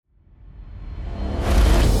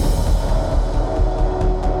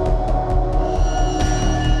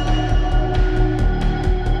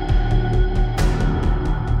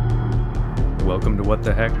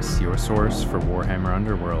What the Hex, your source for Warhammer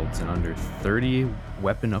Underworlds and under 30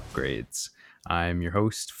 weapon upgrades. I'm your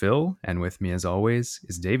host, Phil, and with me as always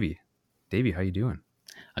is Davey. Davey, how you doing?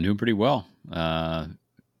 I'm doing pretty well.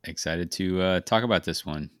 Excited to talk about this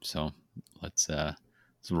one. So let's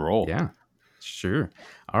roll. Yeah, sure.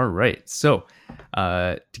 All right. So,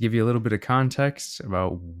 to give you a little bit of context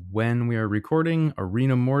about when we are recording,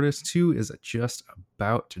 Arena Mortis 2 is just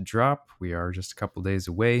about to drop. We are just a couple days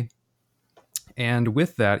away. And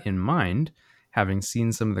with that in mind, having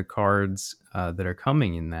seen some of the cards that are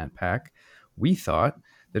coming in that pack, we thought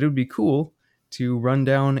that it would be cool to run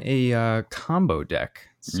down a combo deck.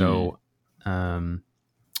 So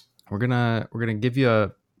we're gonna give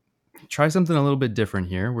you try something a little bit different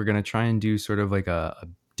here. We're gonna try and do sort of like a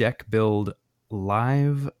deck build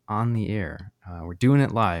live on the air. We're doing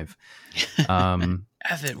it live.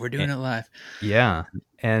 F it, we're doing it live. Yeah,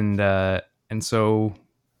 and so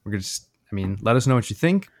we're gonna just, let us know what you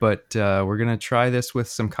think, but we're gonna try this with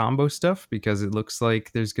some combo stuff because it looks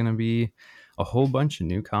like there's gonna be a whole bunch of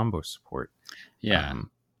new combo support. Yeah, and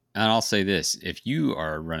I'll say this: if you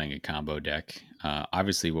are running a combo deck,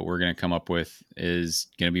 obviously what we're going to come up with is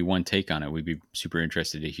going to be one take on it. We'd be super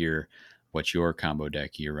interested to hear what your combo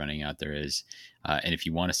deck you're running out there is, and if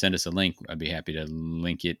you want to send us a link, I'd be happy to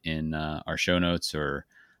link it in our show notes or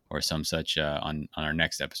some such on our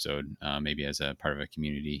next episode, maybe as a part of a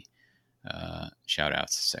community shout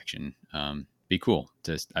outs section. Be cool.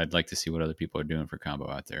 I'd like to see what other people are doing for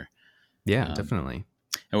combo out there. Yeah, definitely.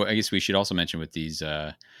 I guess we should also mention with these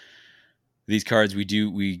cards,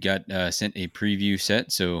 we got sent a preview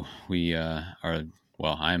set, so we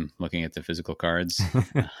I'm looking at the physical cards.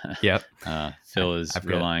 Yep. Phil is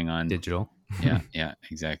relying on digital. yeah,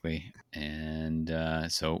 exactly. And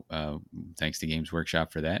so thanks to Games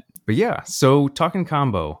Workshop for that. But yeah, so talking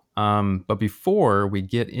combo. But before we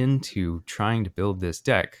get into trying to build this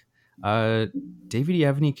deck, David, do you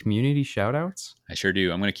have any community shout outs? I sure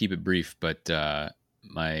do. I'm going to keep it brief, but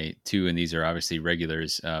my two, and these are obviously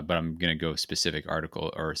regulars, but I'm going to go specific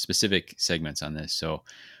article or specific segments on this. So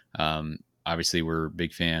obviously we're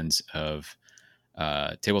big fans of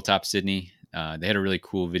Tabletop Sydney. They had a really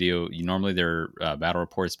cool video. Normally they're battle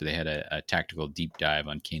reports, but they had a tactical deep dive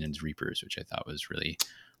on Canaan's Reapers, which I thought was really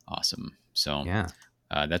awesome. So yeah,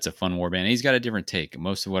 that's a fun warband. He's got a different take.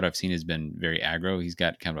 Most of what I've seen has been very aggro. He's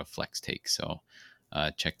got kind of a flex take. So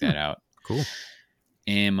check that out. Cool.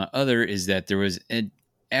 And my other is that there was an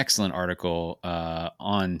excellent article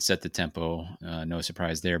on Set the Tempo. No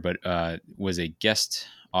surprise there, but was a guest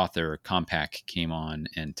author, Compact, came on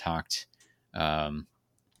and talked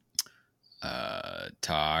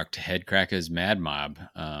Headcracker's Mad Mob.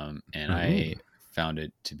 And I found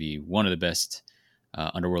it to be one of the best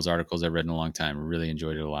Underworlds articles I've read in a long time. I really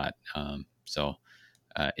enjoyed it a lot. So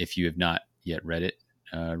if you have not yet read it,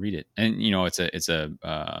 read it. And, it's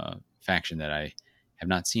a faction that I have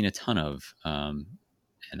not seen a ton of,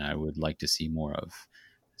 and I would like to see more of.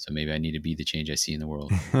 So maybe I need to be the change I see in the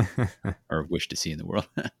world or wish to see in the world.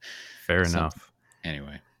 Fair enough.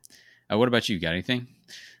 Anyway, what about you? Got anything?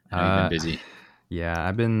 I've been busy. Yeah,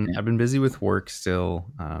 I've been busy with work still,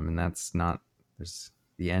 and the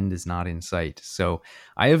end is not in sight. So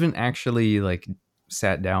I haven't actually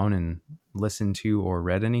sat down and listened to or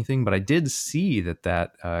read anything, but I did see that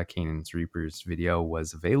Canaan's Reapers video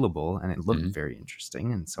was available, and it looked very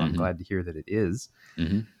interesting, and so I'm glad to hear that it is.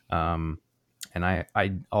 And I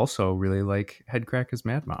also really like Headcracker's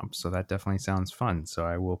Mad Mob, so that definitely sounds fun. So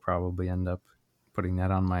I will probably end up putting that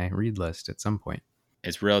on my read list at some point.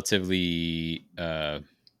 It's relatively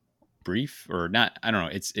brief, or not. I don't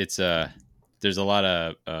know. It's there's a lot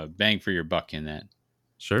of bang for your buck in that.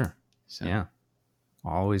 Sure. So. Yeah.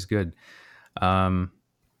 Always good. All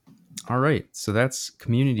right. So that's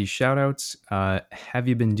community shout outs. Have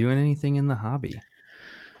you been doing anything in the hobby?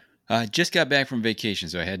 Just got back from vacation,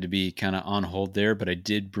 so I had to be kind of on hold there, but I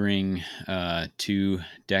did bring 2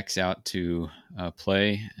 decks out to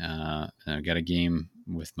play. And I got a game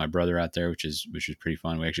with my brother out there, which is pretty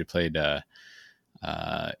fun. We actually played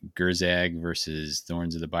Gurzag versus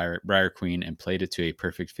Thorns of the Briar Queen and played it to a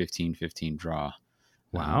perfect 15-15 draw.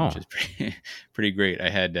 Wow. Which is pretty great. I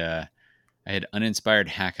had uninspired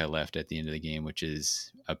Haka left at the end of the game, which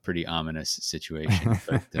is a pretty ominous situation.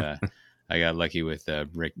 But I got lucky with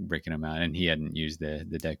breaking him out, and he hadn't used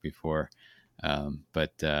the deck before.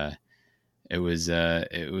 But it was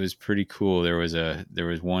pretty cool. There was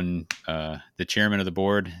one the chairman of the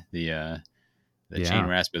board, the chain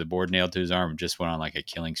rasp with the board nailed to his arm, just went on like a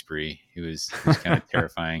killing spree. It was kind of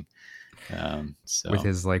terrifying. With So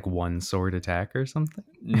his like one sword attack or something.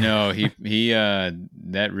 no, he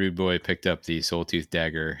that rude boy picked up the soul tooth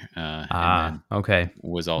dagger, and Ah, then okay.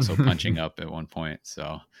 was also punching up at one point.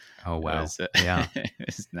 So Oh it wow. was Yeah.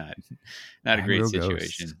 it's not a great Aggro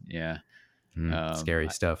ghosts. situation. Yeah. Scary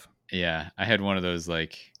stuff. Yeah, I had one of those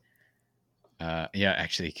like, yeah,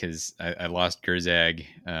 actually, because I lost Gerzag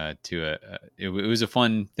to it was a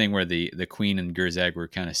fun thing where the queen and Gerzag were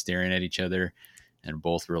kind of staring at each other, and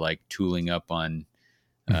both were like tooling up on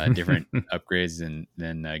different upgrades, and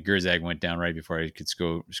then Gerzag went down right before I could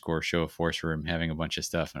score show of force for him having a bunch of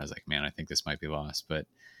stuff, and I was like, man, I think this might be lost, but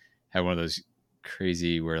had one of those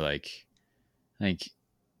crazy where like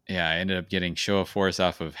yeah, I ended up getting show of force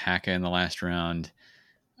off of Haka in the last round,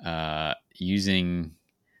 using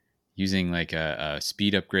like a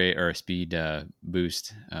speed upgrade or a speed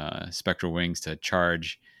boost, spectral wings to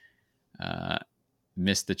charge. Uh,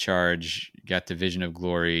 Missed the charge, got the vision of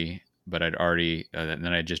glory, but I'd already then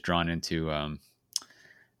I just drawn into uh,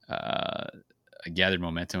 I gathered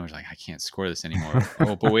momentum. I was like, I can't score this anymore.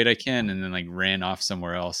 Oh, but wait, I can, and then like ran off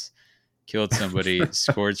somewhere else, killed somebody,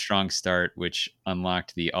 scored strong start, which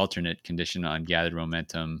unlocked the alternate condition on gathered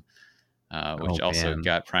momentum, which Oh also man.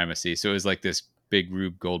 got primacy. So it was like this big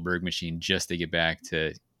Rube Goldberg machine just to get back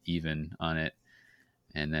to even on it.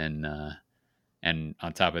 And then, and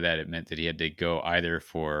on top of that, it meant that he had to go either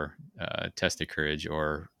for test of courage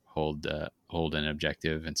or hold an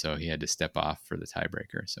objective, and so he had to step off for the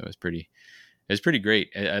tiebreaker. So it was pretty great.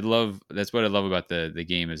 I love that's what I love about the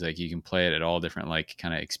game is like you can play it at all different like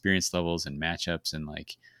kind of experience levels and matchups, and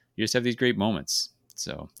like you just have these great moments.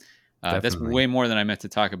 So that's Definitely. way more than I meant to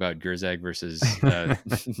talk about Gerzag versus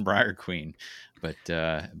Briar Queen, but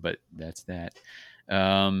that's that.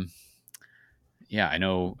 Um, yeah, I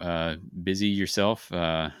know. Busy yourself.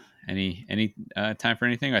 Any time for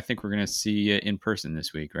anything? I think we're gonna see you in person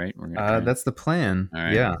this week, right? We're gonna try. That's the plan. All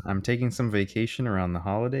right. Yeah, I'm taking some vacation around the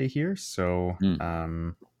holiday here, so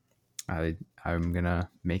Mm, I'm gonna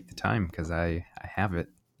make the time because I have it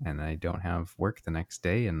and I don't have work the next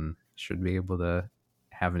day and should be able to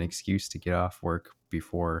have an excuse to get off work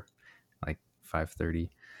before like 5:30.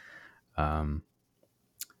 Um,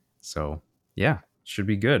 so yeah, should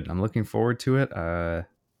be good. I'm looking forward to it.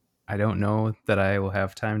 I don't know that I will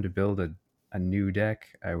have time to build a new deck.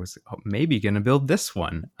 I was maybe going to build this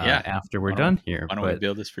one yeah. after we're done here, Why don't we but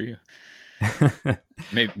build this for you? but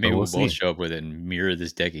Maybe we'll we'll both see. show up with it and mirror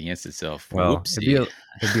this deck against itself. Well, Whoopsie.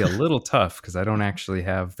 it'd be a little tough because I don't actually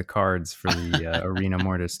have the cards for the Arena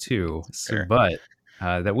Mortis 2. So, Fair. but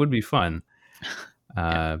that would be fun. Yeah.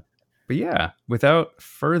 Uh, but yeah, without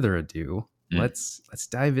further ado, Mm. let's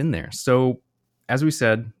dive in there. So, as we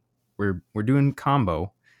said, we're doing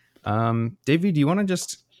combo. Davey, do you want to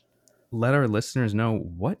just let our listeners know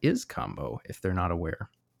what is combo if they're not aware?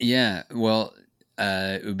 Yeah. Well,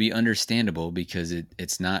 it would be understandable because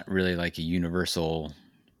it's not really like a universal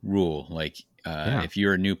rule. Like Yeah. if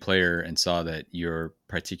you're a new player and saw that your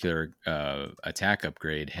particular attack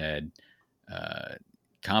upgrade had uh,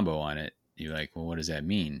 combo on it, you're like, well, what does that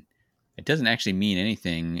mean? It doesn't actually mean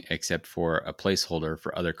anything except for a placeholder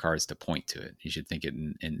for other cards to point to it. You should think it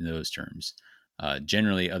in those terms.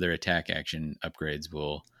 Generally, other attack action upgrades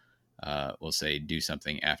will say do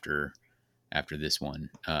something after this one,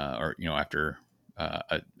 or after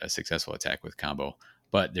a successful attack with combo.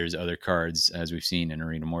 But there's other cards, as we've seen in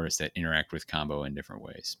Arena Mortis, that interact with combo in different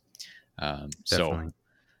ways. So Definitely.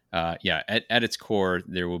 yeah, at its core,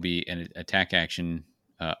 there will be an attack action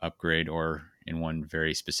upgrade, or in one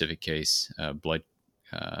very specific case, uh, Blade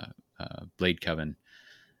Coven,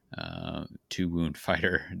 2 wound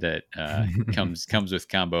fighter that comes with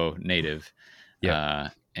combo native,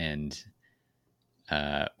 Yep. and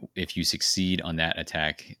if you succeed on that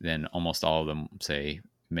attack, then almost all of them say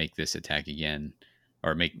make this attack again,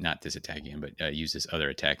 or make not this attack again, but use this other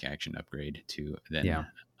attack action upgrade to then Yeah.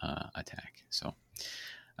 attack. So.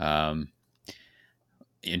 Um,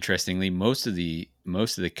 Interestingly, most of the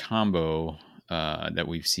combo that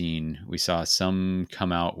we've seen, we saw some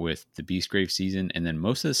come out with the Beastgrave season, and then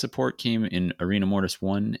most of the support came in Arena Mortis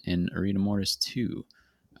 1 and Arena Mortis 2.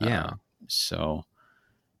 Yeah. So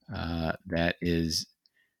that is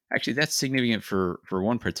actually that's significant for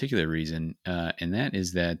one particular reason, and that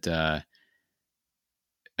is that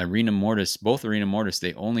Arena Mortis, both Arena Mortis,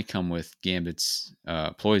 they only come with Gambit's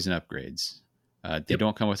ploys and upgrades. They Yep.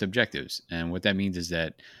 don't come with objectives. And what that means is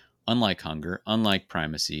that, unlike Hunger, unlike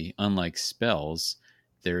Primacy, unlike spells,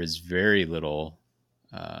 there is very little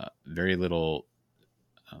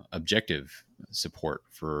objective support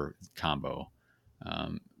for combo.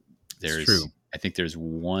 Um, It's true. I think there's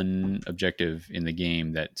one objective in the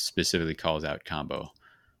game that specifically calls out combo.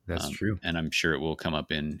 That's true. And I'm sure it will come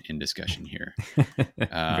up in discussion here.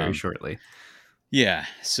 Very Um, shortly. yeah,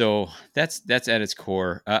 so that's at its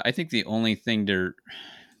core. I think the only thing to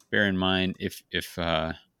bear in mind, if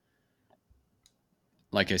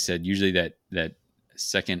like I said, usually that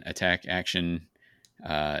second attack action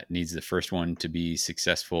needs the first one to be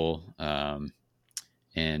successful,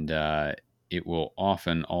 and it will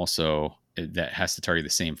often also that has to target the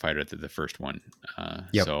same fighter that the first one.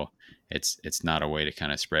 Yep. So it's not a way to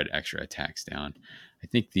kind of spread extra attacks down. I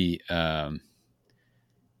think the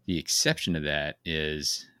exception to that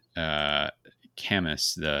is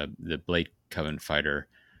Camus, the Blade Coven fighter.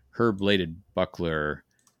 Her bladed buckler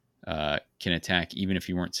can attack even if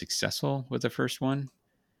you weren't successful with the first one,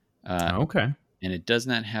 uh, Okay. and it does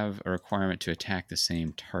not have a requirement to attack the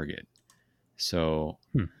same target. So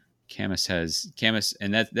Hmm. Camus,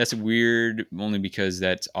 and that's weird only because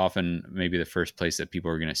that's often maybe the first place that people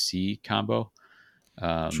are going to see combo,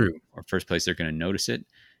 True. or first place they're going to notice it.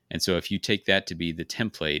 And so if you take that to be the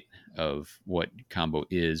template of what combo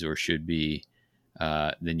is or should be,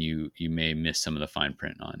 then you may miss some of the fine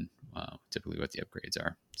print on typically what the upgrades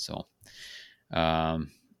are. So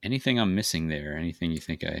anything I'm missing there? Anything you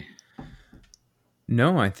think I?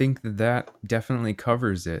 No, I think that definitely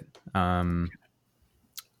covers it.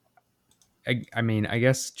 I mean, I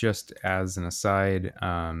guess just as an aside,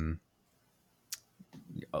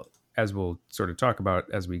 as we'll sort of talk about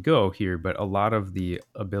as we go here, but a lot of the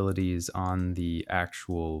abilities on the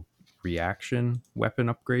actual reaction weapon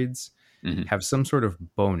upgrades Mhm. have some sort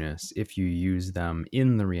of bonus if you use them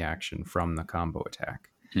in the reaction from the combo attack.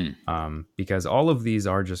 Hmm. Because all of these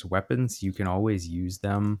are just weapons, you can always use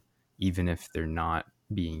them even if they're not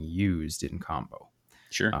being used in combo.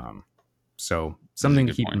 Sure, Um, so that's a something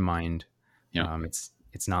to good keep in point. mind. Yeah.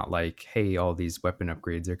 It's not like, hey, all these weapon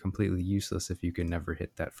upgrades are completely useless if you can never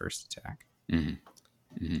hit that first attack. Hmm.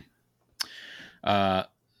 Hmm. Uh,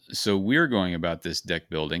 so we're going about this deck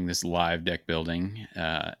building, this live deck building,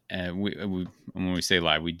 and we when we say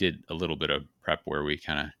live, we did a little bit of prep where we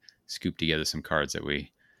kind of scooped together some cards that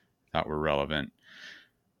we thought were relevant.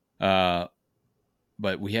 Uh,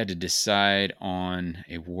 but we had to decide on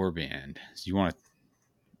a warband. So you want to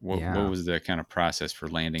what Yeah. was the kind of process for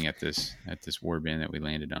landing at this warband that we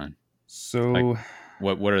landed on? Like So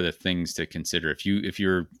what are the things to consider if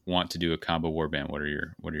you want to do a combo warband? What are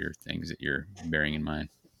your things that you're bearing in mind?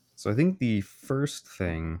 I think the first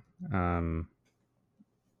thing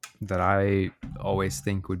that I always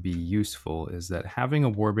think would be useful is that having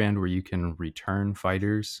a warband where you can return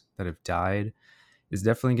fighters that have died is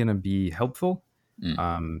definitely going to be helpful.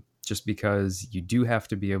 Mm, Just because you do have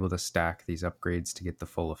to be able to stack these upgrades to get the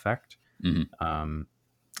full effect. mm-hmm. Um,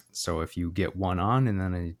 so if you get one on and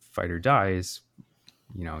then a fighter dies,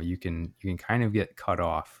 you can kind of get cut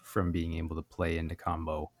off from being able to play into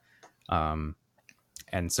combo. Um,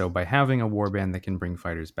 and so by having a warband that can bring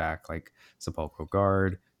fighters back, like Sepulchral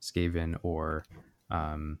Guard, Skaven, or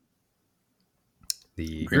um,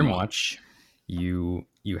 the Grimwatch, Grimwatch.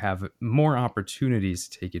 you have more opportunities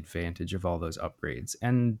to take advantage of all those upgrades,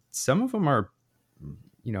 and some of them are,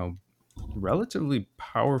 you know, relatively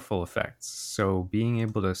powerful effects. So being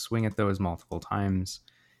able to swing at those multiple times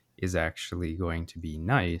is actually going to be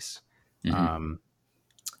nice. Mm-hmm. Um,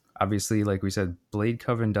 Obviously, like we said, Blade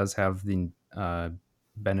Coven does have the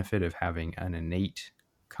benefit of having an innate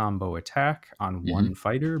combo attack on Mm-hmm. one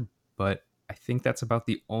fighter, but I think that's about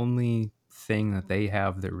the only thing that they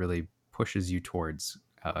have that really pushes you towards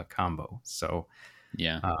combo. So,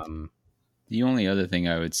 Yeah. um, The only other thing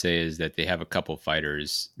I would say is that they have a couple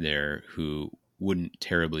fighters there who wouldn't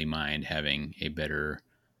terribly mind having a better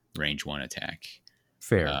range one attack.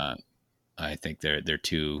 fair. Uh, I think they're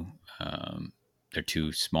two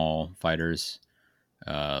small fighters.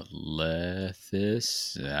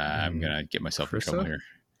 Lethis. I'm And gonna get myself in trouble Krissa, here.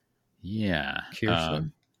 Yeah.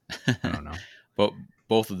 Kirsha, I don't know. But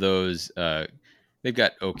both of those, they've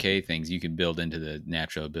got okay things you can build into the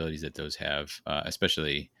natural abilities that those have,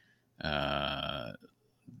 especially uh,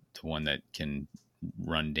 the one that can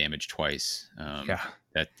run damage twice. Yeah.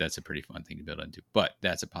 That's a pretty fun thing to build into. But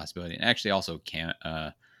that's a possibility, and actually also can.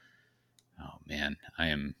 Oh man,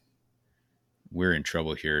 we're in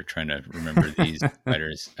trouble here trying to remember these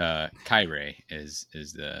fighters. Kyrie is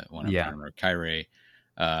the one I'm trying Yeah. to remember. Kyrie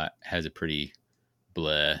has a pretty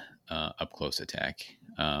bleh up close attack,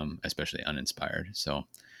 especially uninspired. So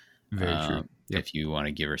Very true. Yep. if you want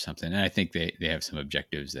to give her something, and I think they have some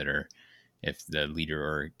objectives that are if the leader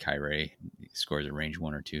or Kyrie scores a range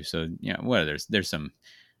one or two. So what there's some.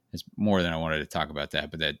 It's more than I wanted to talk about that,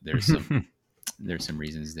 but that there's some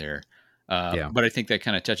reasons there. Yeah. But I think that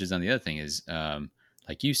kind of touches on the other thing is,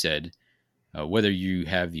 like you said, whether you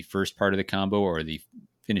have the first part of the combo or the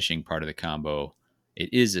finishing part of the combo,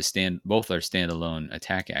 it is a stand. Both are standalone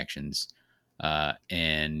attack actions,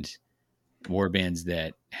 and warbands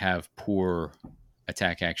that have poor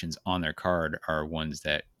attack actions on their card are ones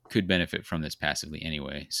that could benefit from this passively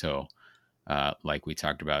anyway. So, like we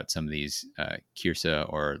talked about, some of these Kirsa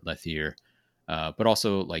or Lethir, but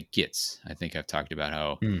also like Gitz. I think I've talked about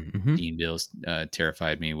how Mm-hmm. Dean Bills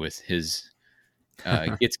terrified me with his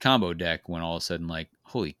Gitz combo deck when all of a sudden, like,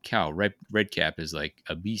 holy cow, red cap is like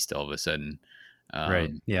a beast all of a sudden. Right.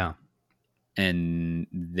 Um, Yeah. and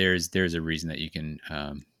there's a reason that you can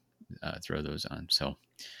throw those on. So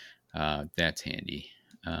that's handy.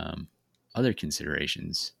 Other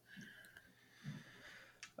considerations.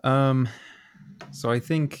 So I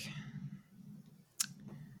think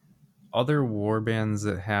other warbands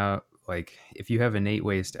that have, like, if you have innate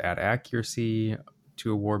ways to add accuracy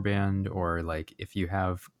to a warband, or like if you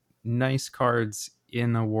have nice cards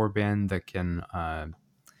in a warband that can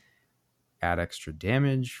add extra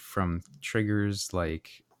damage from triggers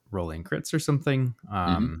like rolling crits or something.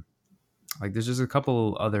 Mm-hmm. Like there's just a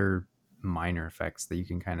couple other minor effects that you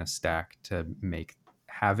can kind of stack to make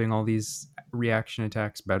having all these reaction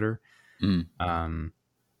attacks better. Mm, Um,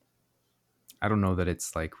 I don't know that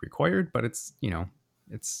it's like required, but it's,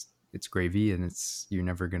 it's gravy, and it's, you're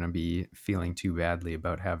never going to be feeling too badly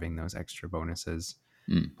about having those extra bonuses.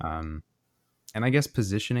 mm, Um, and I guess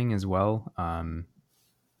positioning as well.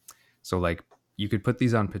 So like you could put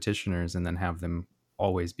these on petitioners and then have them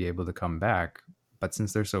always be able to come back. But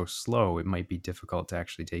since they're so slow, it might be difficult to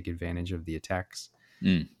actually take advantage of the attacks.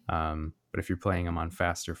 mm. But if you're playing them on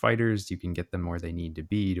faster fighters, you can get them where they need to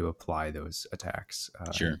be to apply those attacks,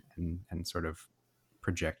 Sure. and sort of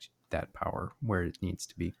project that power where it needs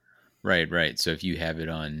to be. Right. So if you have it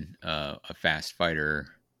on a fast fighter,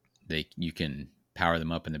 you can power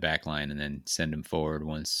them up in the back line and then send them forward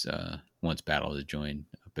once battle is joined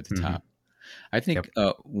up at the Mm-hmm. top. I Yep. think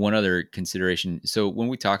one other consideration. So when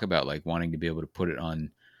we talk about like wanting to be able to put it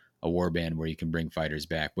on a warband where you can bring fighters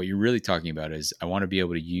back, what you're really talking about is I want to be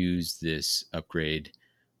able to use this upgrade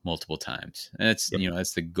multiple times, and that's Yep.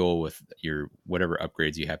 that's the goal with your whatever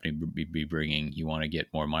upgrades you happen to be bringing. You want to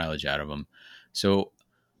get more mileage out of them. So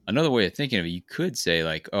another way of thinking of it, you could say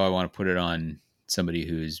like, oh, I want to put it on somebody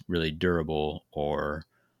who's really durable or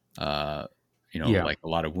Yeah. like a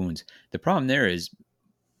lot of wounds. The problem there is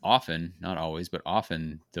often, not always, but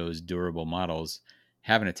often those durable models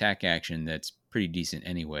have an attack action that's pretty decent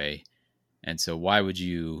anyway. And so why would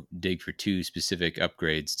you dig for two specific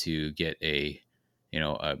upgrades to get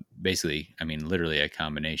basically, I mean, literally a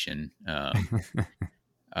combination,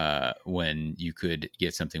 when you could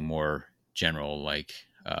get something more general like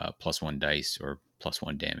 +1 dice or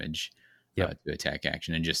 +1 damage Yep. to attack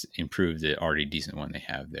action and just improve the already decent one they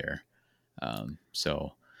have there.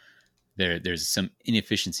 So there's some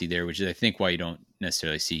inefficiency there, which is I think why you don't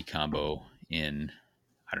necessarily see combo in,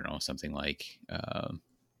 I don't know, something like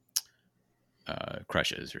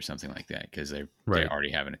crushes or something like that, because they Right.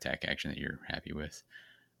 already have an attack action that you're happy with.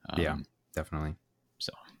 Yeah. Um, Definitely.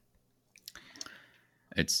 so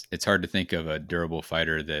it's hard to think of a durable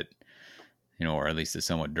fighter that or at least a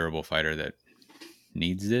somewhat durable fighter that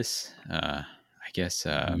needs this. I guess.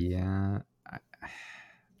 Yeah.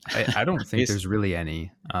 I don't I think guess there's really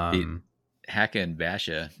any. the Haka and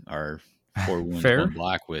Basha are 4 wounds, Fair. 1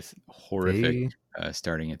 block with horrific They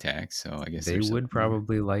starting attacks. So I guess they there's would something there.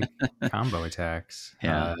 probably like combo attacks.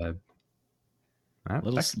 Yeah, That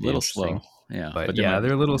could be little slow. interesting. Yeah, But but there yeah, might be they're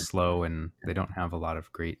a something little there. slow, and they don't have a lot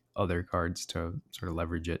of great other cards to sort of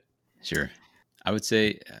leverage it. Sure. I would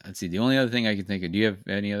say, let's see. The only other thing I can think of. Do you have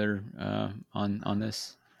any other on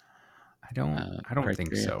this I don't think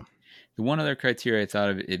criteria? so. The one other criteria I thought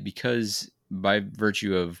of it because by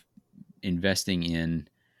virtue of investing in,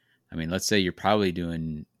 I mean, let's say you're probably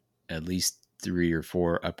doing at least 3 or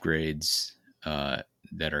 4 upgrades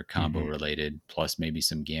that are combo Hmm. related, plus maybe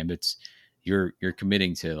some gambits. You're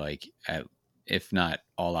committing to like, if not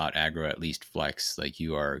all out aggro, at least flex. Like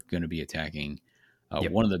you are going to be attacking.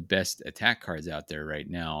 Yep. One of the best attack cards out there right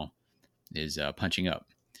now is punching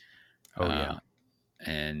up, Oh uh, yeah.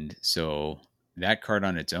 and so that card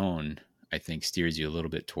on its own, I think, steers you a little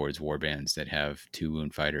bit towards warbands that have 2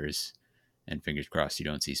 wound fighters, and fingers crossed you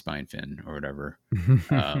don't see Spinefin or whatever.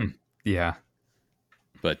 Um, Yeah.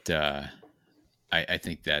 but I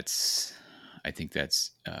think that's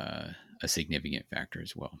a significant factor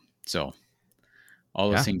as well. So all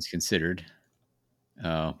those Yeah. things considered,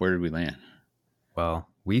 where did we land? Well,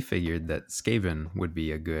 we figured that Skaven would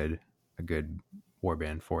be a good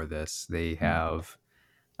warband for this. They Hmm. have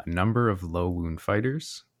a number of low wound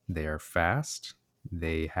fighters. They are fast.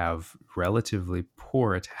 They have relatively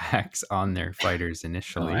poor attacks on their fighters Oh,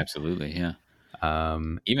 initially. absolutely. Yeah.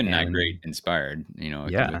 Even not great And inspired, yeah,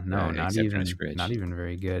 with no, except on a not Scritch. even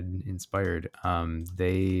very good inspired.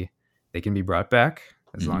 They can be brought back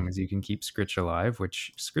as Hmm. long as you can keep Scritch alive,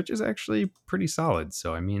 which Scritch is actually pretty solid.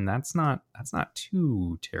 So I mean, that's not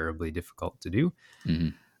too terribly difficult to do. Hmm.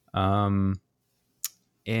 Um,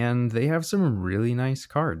 and they have some really nice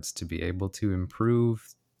cards to be able to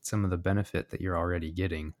improve some of the benefit that you're already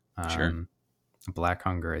getting. Sure. Black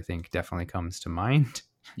Hunger, I think, definitely comes to mind.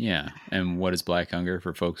 Yeah. And what is Black Hunger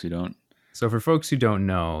for folks who don't? So, for folks who don't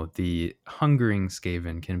know, the Hungering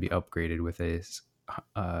Skaven can be upgraded with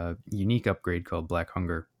a unique upgrade called Black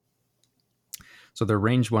Hunger. So, their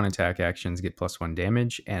range 1 attack actions get +1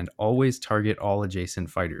 damage and always target all adjacent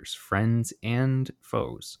fighters, friends, and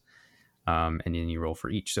foes. And then you roll for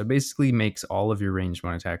each. So, it basically makes all of your range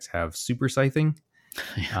 1 attacks have super scything.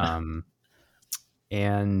 Yeah. Um,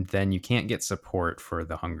 and then you can't get support for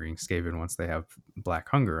the Hungering Skaven once they have Black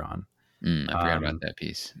Hunger on. I forgot about Um, that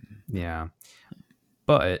piece. yeah.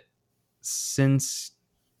 But since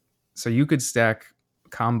so you could stack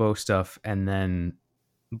combo stuff and then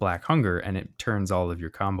Black Hunger, and it turns all of your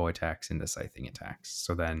combo attacks into scything attacks.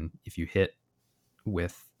 So then, if you hit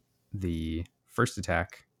with the first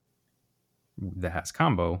attack that has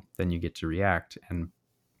combo, then you get to react and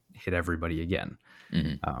hit everybody again.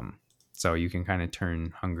 Hmm. Um, so you can kind of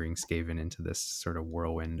turn Hungering Skaven into this sort of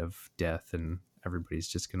whirlwind of death, and everybody's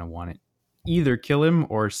just going to want to either kill him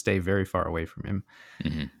or stay very far away from him.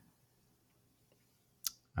 Hmm.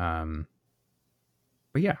 Um,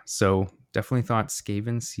 but yeah, so definitely thought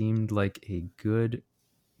Skaven seemed like a good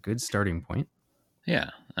starting point. Yeah.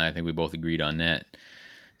 I think we both agreed on that.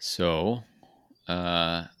 So,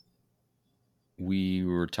 uh, we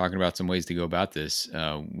were talking about some ways to go about this.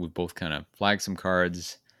 We've both kind of flagged some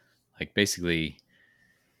cards. Like, basically,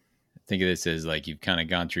 think of this as like you've kind of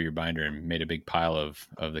gone through your binder and made a big pile of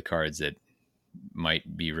the cards that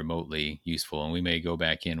might be remotely useful, and we may go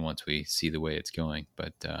back in once we see the way it's going.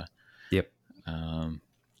 But Yep. um,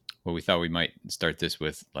 what we thought we might start this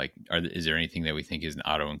with, like, is there anything that we think is an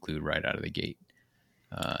auto include right out of the gate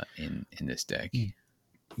in this deck?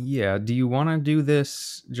 Yeah. Do you want to do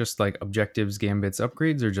this just like objectives, gambits,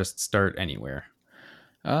 upgrades, or just start anywhere?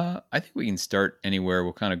 I think we can start anywhere.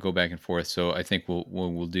 We'll kind of go back and forth. So I think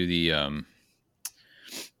we'll do the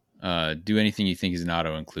do anything you think is an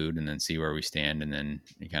auto include, and then see where we stand, and then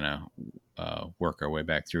kind of work our way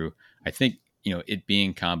back through. I think, it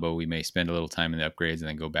being combo, we may spend a little time in the upgrades and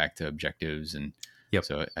then go back to objectives, and Yep.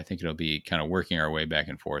 so I think it'll be kind of working our way back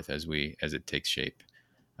and forth as it takes shape.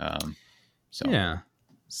 Um, so Yeah.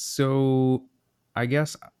 So I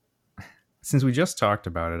guess since we just talked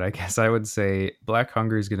about it, I guess I would say Black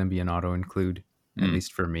Hunger is going to be an auto include, at mm,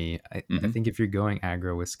 least for me. I hmm think if you're going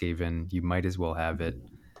aggro with Skaven, you might as well have it.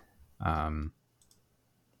 Um,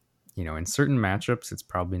 in certain matchups, it's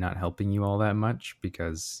probably not helping you all that much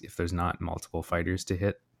because if there's not multiple fighters to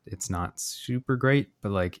hit, it's not super great.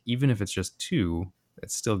 But like, even if it's just two,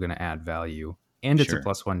 it's still going to add value. And it's a sure,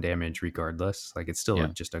 +1 damage regardless. Like, it's still yeah,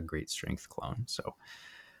 just a great strength clone. So,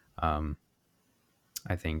 um,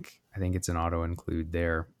 I think it's an auto include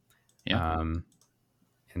there. yeah, Um,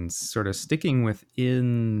 and sort of sticking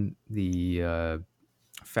within the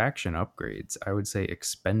faction upgrades, I would say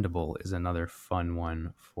Expendable is another fun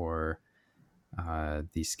one for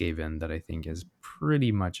the Skaven that I think is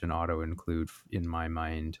pretty much an auto include in my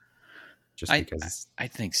mind, just I because. I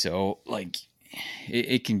think so. Like,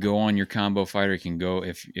 it can go on your combo fighter. It can go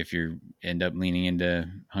if you end up leaning into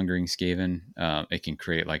Hungering Skaven. It can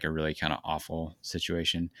create like a really kind of awful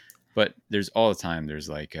situation. But there's all the time. There's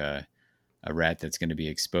like a rat that's going to be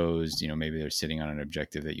exposed. Maybe they're sitting on an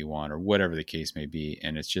objective that you want, or whatever the case may be,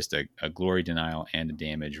 and it's just a glory denial and a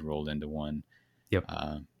damage rolled into one. Yep.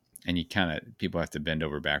 Uh, and people have to bend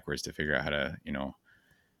over backwards to figure out how to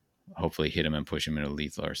hopefully hit him and push him into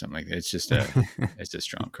lethal or something like that. It's a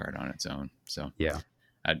strong card on its own. So Yeah.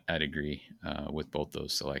 I'd agree with both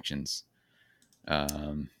those selections.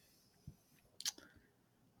 Um,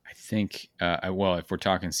 I think, well, if we're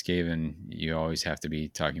talking Skaven, you always have to be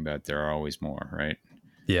talking about there are always more, right?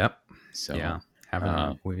 Yep. So, Yeah. Having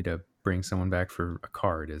uh, a way to bring someone back for a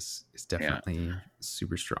card is yeah. definitely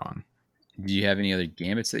super strong. Do you have any other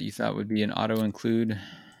gambits that you thought would be an auto include?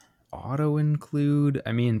 Auto include,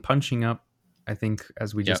 I mean, punching up, I think,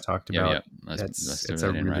 as we just Yep. talked Yep. about, Yep. Let's throw it's a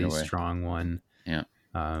that in right really away. strong one. Yeah.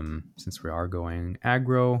 Since we are going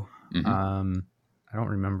aggro. Hmm. I don't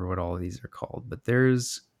remember what all of these are called, but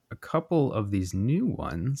there's a couple of these new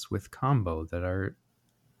ones with combo that are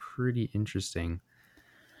pretty interesting.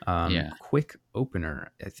 Yeah. Quick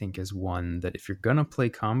Opener, I think, is one that if you're gonna play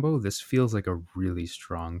combo, this feels like a really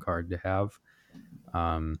strong card to have.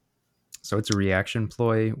 Um, so it's a reaction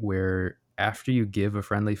ploy where after you give a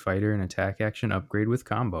friendly fighter an attack action upgrade with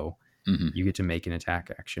combo, Hmm. you get to make an attack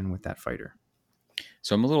action with that fighter.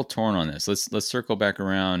 So I'm a little torn on this. Let's circle back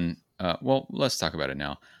around. Well, let's talk about it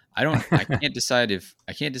now. I can't decide if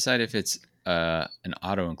it's an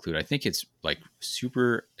auto include. I think it's like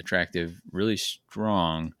super attractive, really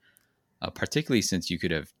strong, particularly since you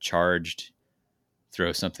could have charged,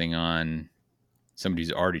 throw something on somebody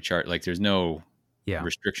who's already charged. Like there's no Yeah.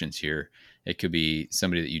 restrictions here. It could be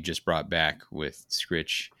somebody that you just brought back with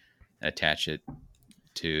Scritch, attach it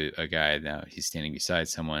to a guy now he's standing beside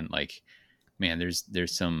someone. Like, man, there's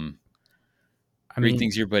some I great mean,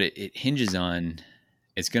 things here, but it hinges on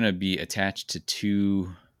it's going to be attached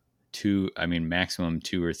to I mean, maximum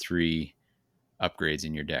 2 or 3 upgrades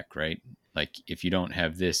in your deck, right? Like if you don't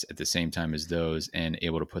have this at the same time as those and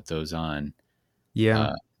able to put those on, yeah.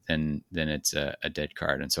 uh, then it's a dead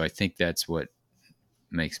card. And so I think that's what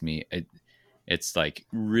makes it's like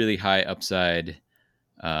really high upside,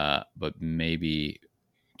 but maybe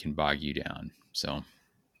can bog you down. So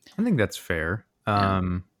I think that's fair. yeah.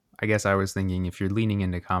 I guess I was thinking if you're leaning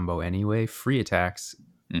into combo anyway, free attacks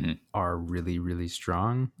Hmm. are really, really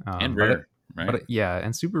strong. And rare, right? Yeah,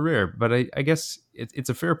 and super rare. But I guess it's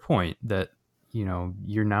a fair point that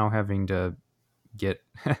you're now having to get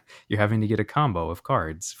you're having to get a combo of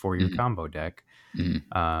cards for your Hmm. combo deck. Hmm.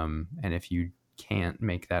 And if you can't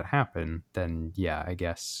make that happen, then yeah, I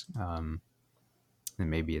guess then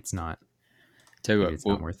Tell you maybe what, it's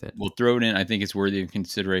not worth it. we'll throw it in. I think it's worthy of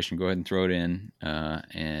consideration. Go ahead and throw it in,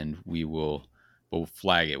 and we'll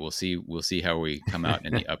flag it. We'll see how we come out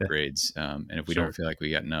in the upgrades, and if we don't Sure. feel like we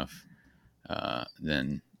got enough,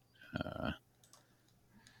 then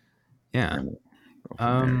Yeah. then we'll go from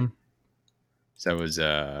there. Um. So that was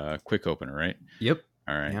a quick opener, right? Yep.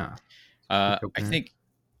 All right. Yeah. Quick I opener. think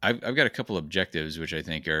I've got a couple objectives which I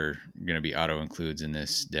think are going to be auto includes in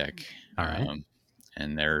this deck, All right.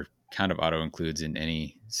 and they're kind of auto includes in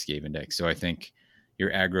any Skaven deck. So I think your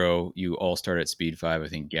aggro, you all start at speed 5. I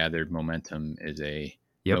think gathered momentum is a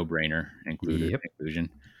Yep. no brainer Yep. inclusion.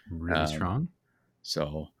 Really Um, strong.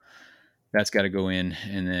 so that's got to go in,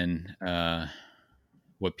 and then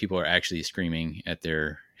what people are actually screaming at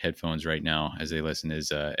their headphones right now as they listen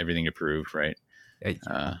is everything approved, right?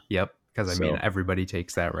 Uh, Yep. Because I mean, so everybody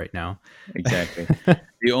takes that right now. exactly.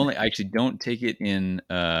 I actually don't take it in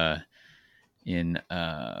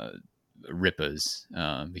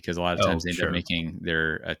Rippas, because a lot of Oh, times they end up sure. making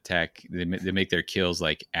their attack. They make their kills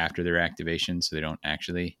like after their activation, so they don't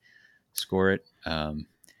actually score it.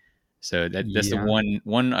 So that's the Yeah.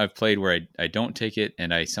 one I've played where I don't take it,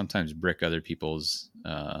 and I sometimes brick other people's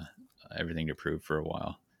everything to prove for a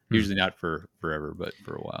while. Hmm. Usually not for forever, but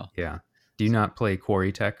for a while. Yeah. Do you not play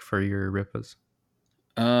Quarry Tech for your Rippas?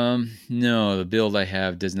 No, the build I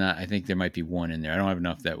have does not. I think there might be one in there. I don't have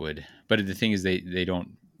enough that would. But the thing is, they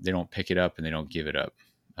don't pick it up and they don't give it up.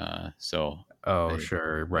 So Oh, they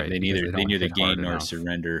sure. yeah, Right. Because they they don't neither hit hard gain nor enough.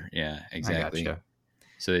 surrender. Yeah, I exactly. gotcha.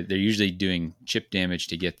 So they're usually doing chip damage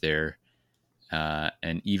to get there.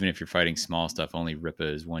 And even if you're fighting small stuff, only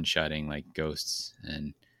Rippa is one-shotting like ghosts, and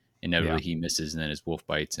Yeah. inevitably he misses, and then his wolf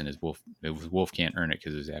bites, and his wolf can't earn it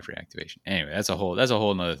because it was after activation. Anyway, that's a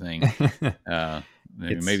whole another thing. Uh,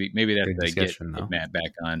 It's maybe that's good get discussion, though. Matt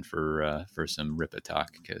back on for some Rippa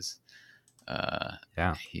talk, because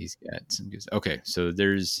Yeah. he's got some good. Okay, so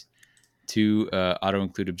there's 2 auto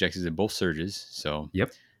include objectives in both surges, so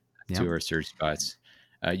Yep. 2 Yep. are surge spots.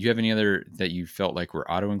 You have any other that you felt like were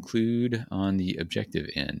auto include on the objective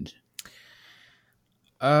end?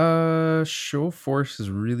 Show Force is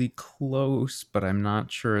really close, but I'm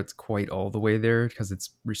not sure it's quite all the way there because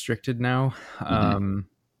it's restricted now. Hmm.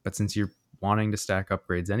 But since you're wanting to stack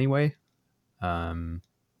upgrades anyway, um,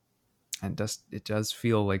 and it does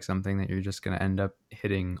feel like something that you're just going to end up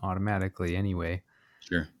hitting automatically anyway.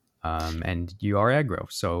 Sure. And you are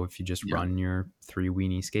aggro, so if you just Yeah. run your 3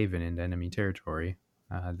 weenie Skaven into enemy territory,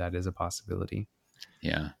 that is a possibility.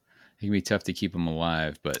 Yeah. It can be tough to keep them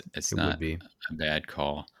alive, but it's It would not be. a bad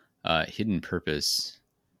call. Hidden purpose,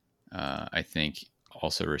 I think,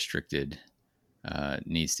 also restricted,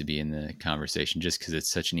 needs to be in the conversation, just because it's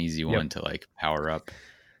such an easy Yep. one to like power up,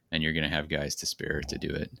 and you're going to have guys to spare to do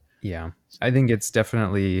it. Yeah, I think it's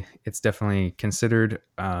definitely considered.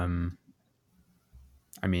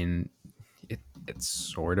 I mean, it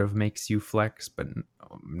sort of makes you flex, but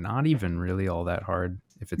not even really all that hard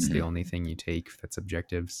if it's the Mhm. only thing you take that's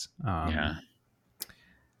objectives. Yeah.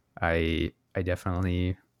 I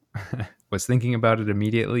definitely was thinking about it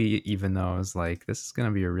immediately, even though I was like, this is going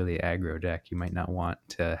to be a really aggro deck. You might not want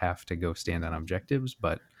to have to go stand on objectives,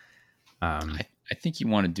 but I think you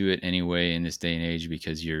want to do it anyway in this day and age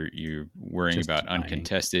because you're worrying just about denying.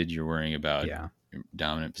 uncontested, you're worrying about Yeah.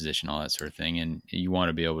 dominant position, all that sort of thing, and you want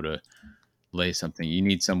to be able to lay something. You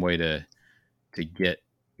need some way to get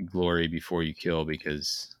glory before you kill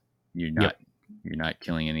because you're Yep. not you're not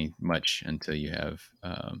killing any much until you have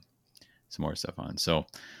some more stuff on. So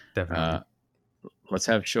Definitely. uh, let's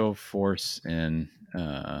have show of force and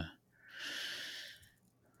uh,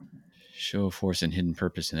 show of force and hidden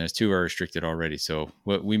purpose, and there's two are restricted already. So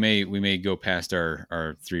what we may go past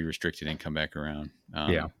our three restricted and come back around.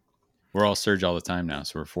 Yeah. We're all surge all the time now,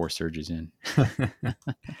 so we're four surges in.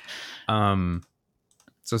 um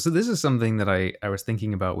so this is something that I was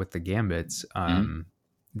thinking about with the gambits, Mm-hmm.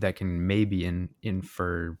 that can maybe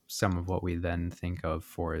infer some of what we then think of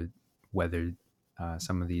for whether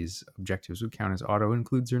some of these objectives would count as auto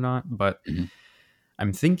includes or not. But Mm-hmm.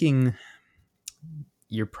 I'm thinking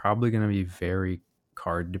you're probably going to be very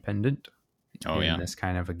card dependent Oh in yeah. this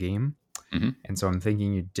kind of a game. Mm-hmm. And so I'm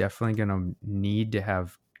thinking you're definitely going to need to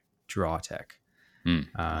have draw tech.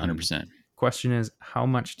 100%. Question is, how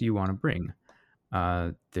much do you want to bring?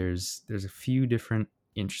 There's a few different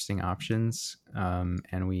interesting options,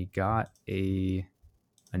 and we got a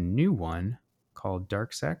new one called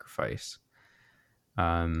Dark Sacrifice.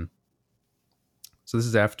 So this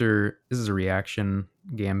is a reaction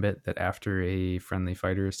gambit that after a friendly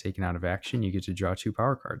fighter is taken out of action, you get to draw 2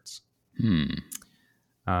 power cards. Hmm.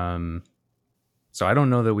 Um, so I don't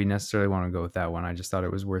know that we necessarily want to go with that one. I just thought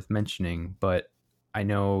it was worth mentioning, but I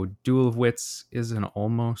know Duel of Wits isn't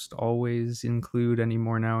almost always include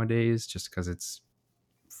anymore nowadays, just because it's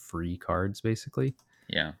free cards basically.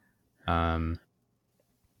 Yeah. Um,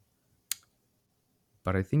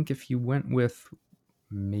 but I think if you went with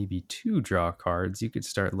maybe 2 draw cards, you could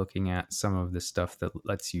start looking at some of the stuff that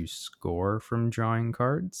lets you score from drawing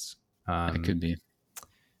cards. That could be.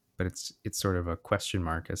 But it's sort of a question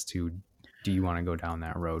mark as to, do you want to go down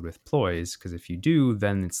that road with ploys? Because if you do,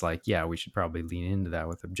 then it's like, yeah, we should probably lean into that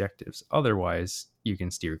with objectives. Otherwise, you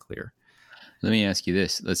can steer clear. Let me ask you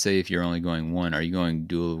this. Let's say if you're only going one, are you going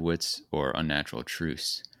Duel of Wits or Unnatural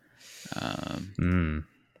Truce?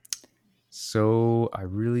 So I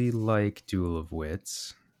really like Duel of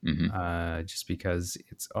Wits, Mm-hmm. just because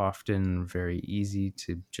it's often very easy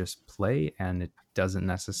to just play and it doesn't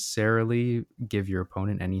necessarily give your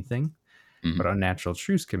opponent anything. Mm-hmm. But Unnatural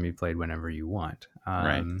Truce can be played whenever you want.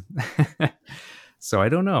 Right. So I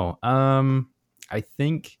don't know. I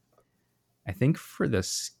think for the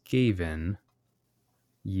Skaven,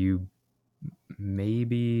 you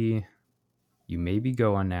maybe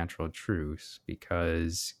go Unnatural Truce,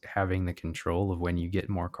 because having the control of when you get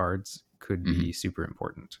more cards could Mm-hmm. be super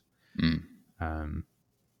important. Mm. Um,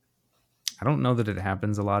 I don't know that it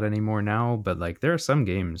happens a lot anymore now, but like there are some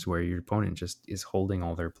games where your opponent just is holding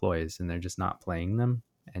all their ploys and they're just not playing them,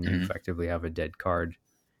 and you Mm-hmm. effectively have a dead card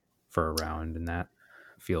for a round, and that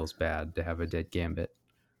feels bad to have a dead gambit.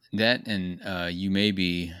 That and you may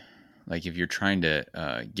be like if you're trying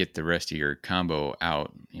to get the rest of your combo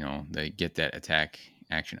out, they get that attack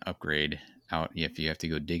action upgrade out. If you have to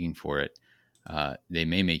go digging for it, they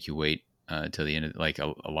may make you wait till the end of like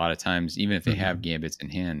a lot of times, even if they have gambits in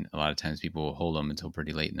hand, a lot of times people will hold them until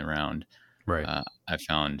pretty late in the round. Right. I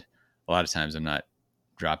found a lot of times I'm not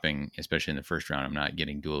dropping, especially in the first round, I'm not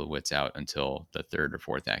getting Duel of Wits out until the third or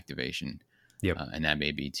fourth activation. Yep. And that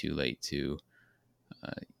may be too late to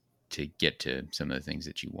get to some of the things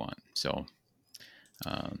that you want. So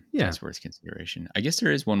that's worth consideration. I guess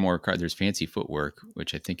there is one more card. There's Fancy Footwork,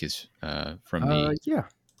 which I think is from the. Yeah.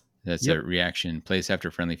 That's a reaction. Place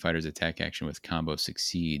after friendly fighter's attack action with combo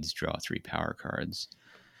succeeds. Draw 3 power cards.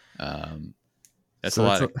 That's So a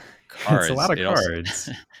lot of cards. It's a lot of cards.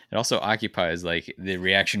 It also occupies like the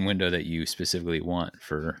reaction window that you specifically want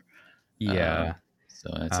for. Yeah. So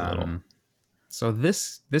that's a little. So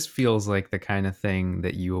this feels like the kind of thing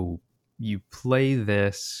that you play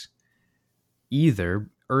this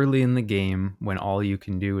either early in the game when all you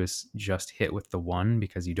can do is just hit with the 1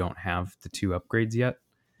 because you don't have the 2 upgrades yet,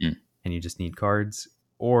 and you just need cards,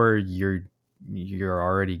 or you're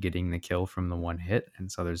already getting the kill from the 1 hit,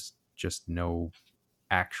 and so there's just no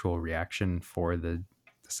actual reaction for the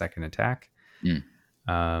second attack.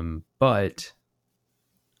 But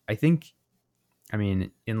I think, I mean,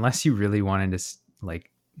 unless you really wanted to like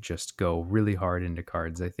just go really hard into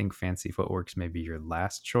cards, I think Fancy Footwork's maybe your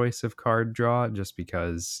last choice of card draw, just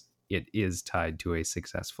because it is tied to a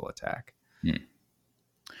successful attack.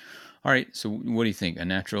 All right. So what do you think? A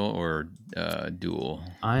natural or dual?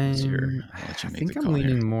 I'll let I you make the think I'm call here.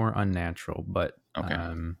 leaning more unnatural, but Okay.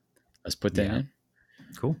 Let's put that yeah, in.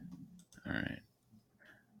 cool. All right.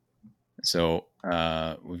 So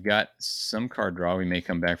we've got some card draw. We may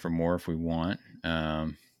come back for more if we want.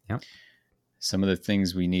 Yep. Some of the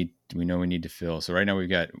things we know we need to fill. So right now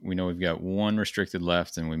we know we've got one restricted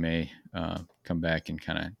left, and we may come back and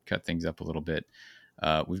kind of cut things up a little bit.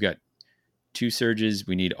 We've got two surges.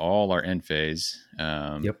 We need all our end phase,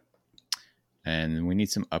 Yep. and we need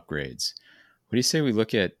some upgrades. What do you say we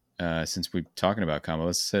look at? Since we're talking about combo,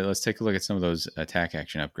 let's take a look at some of those attack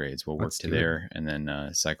action upgrades. We'll work Let's to do it. there and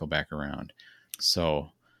then cycle back around.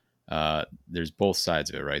 So there's both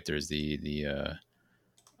sides of it, right? There's the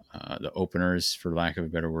openers, for lack of a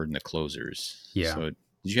better word, and the closers. Yeah. So, did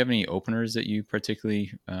you have any openers that you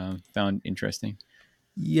particularly found interesting?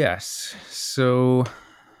 Yes. So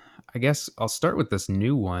I guess I'll start with this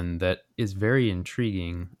new one that is very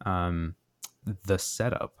intriguing. The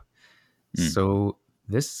setup. Mm. So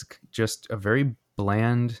this is just a very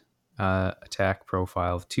bland attack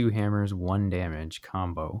profile of 2 hammers, 1 damage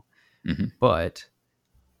combo. Mm-hmm. But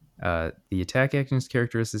the attack action's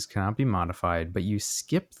characteristics cannot be modified, but you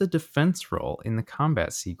skip the defense roll in the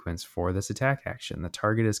combat sequence for this attack action. The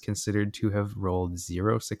target is considered to have rolled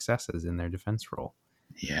 0 successes in their defense roll.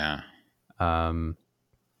 Yeah.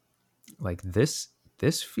 Like this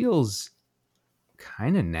feels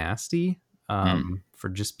kind of nasty for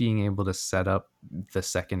just being able to set up the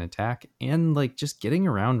second attack and like just getting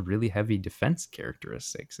around really heavy defense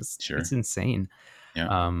characteristics. It's insane.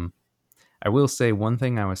 Yeah. I will say one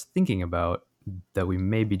thing I was thinking about that we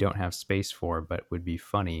maybe don't have space for, but would be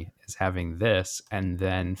funny, is having this and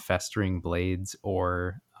then Festering Blades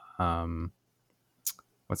or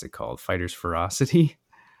what's it called? Fighter's Ferocity.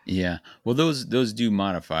 Yeah. Well, those do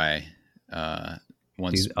modify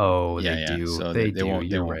once. They do. So They they do. won't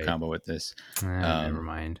You're right. combo with this. Never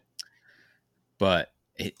mind. But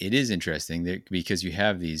it is interesting that because you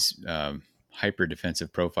have these hyper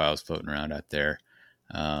defensive profiles floating around out there.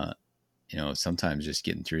 Sometimes just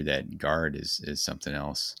getting through that guard is something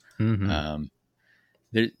else. Mm-hmm.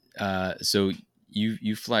 So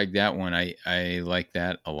you flagged that one. I like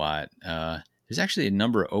that a lot. There's actually a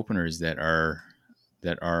number of openers that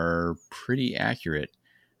are pretty accurate.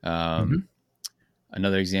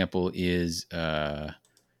 Another example is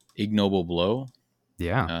Ignoble Blow.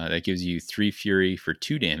 Yeah. That gives you 3 fury for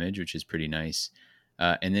 2 damage, which is pretty nice.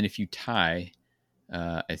 And then if you tie,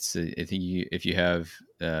 I think if you have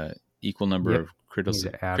equal number of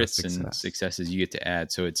crits and successes, you get to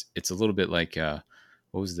add. So it's a little bit like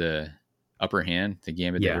what was the Upper Hand, the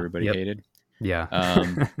gambit that everybody hated. Yeah.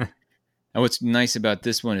 And what's nice about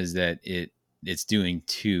this one is that it's doing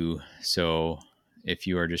 2. So if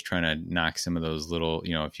you are just trying to knock some of those little,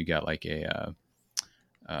 if you got like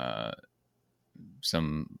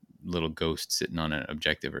some little ghost sitting on an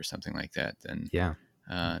objective or something like that, then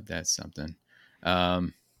that's something.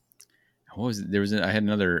 What was it? I had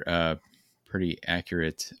another pretty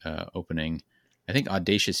accurate opening. I think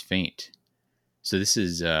Audacious Feint. So this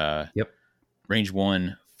is range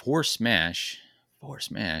 1 4 smash, 1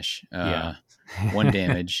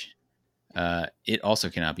 damage. It also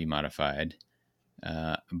cannot be modified.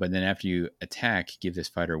 But then after you attack, give this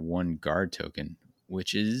fighter 1 guard token,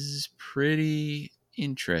 which is pretty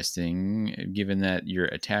interesting given that your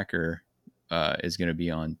attacker is going to be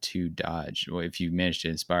on 2 dodge. Well, if you manage to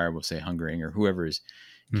inspire, we'll say Hungering or whoever is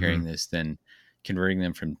carrying this, then converting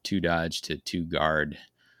them from 2 dodge to 2 guard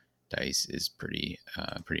dice is pretty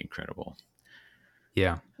incredible.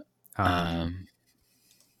 Yeah. I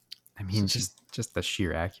mean, just the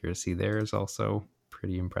sheer accuracy there is also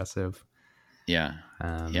pretty impressive. Yeah.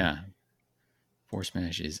 4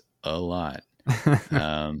 smash is a lot.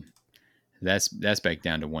 That's back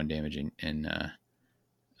down to 1 damage and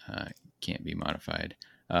can't be modified.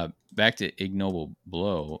 Back to Ignoble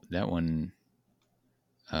Blow. That one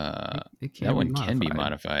can be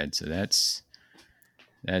modified. So that's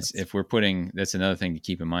if we're putting, that's another thing to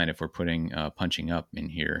keep in mind. If we're putting punching up in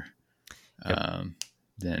here,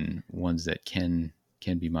 then ones that can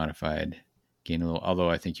be modified gain a little.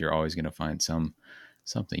 Although I think you're always going to find something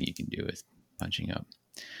you can do with punching up.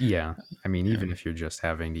 Yeah, I mean, even if you're just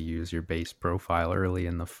having to use your base profile early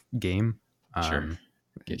in the game,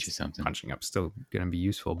 get you something. Punching up still going to be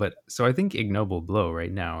useful. But so I think Ignoble Blow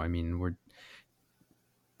right now, I mean, we're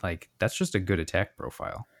like, that's just a good attack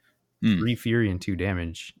profile. 3 fury and 2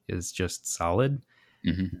 damage is just solid.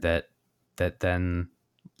 That then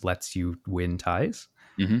lets you win ties.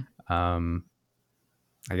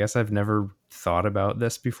 I guess I've never thought about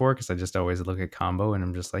this before because I just always look at combo and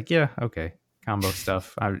I'm just like, yeah, okay. combo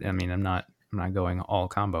stuff. I mean, I'm not going all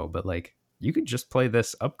combo, but like you could just play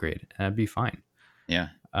this upgrade and it'd be fine. Yeah.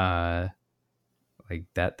 Uh, like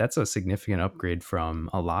that's a significant upgrade from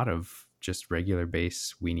a lot of just regular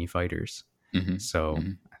base weenie fighters. Hmm. So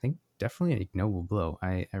Hmm. I think definitely an ignoble blow.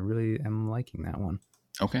 I really am liking that one.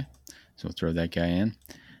 Okay. So we'll throw that guy in.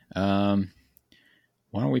 Um,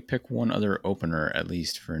 why don't we pick one other opener at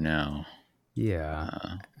least for now? Yeah.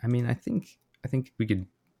 I mean, I think we could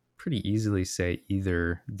pretty easily say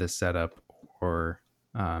either the setup or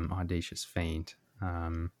audacious feint. I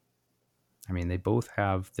mean, they both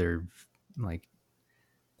have their like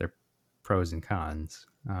their pros and cons.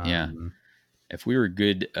 Yeah. If we were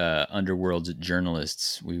good underworld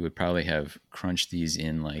journalists, we would probably have crunched these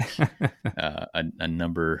in like a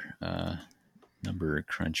number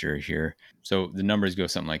cruncher here. So the numbers go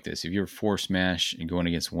something like this: if you're 4 smash and going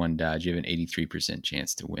against 1 dodge, you have an 83%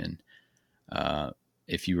 chance to win.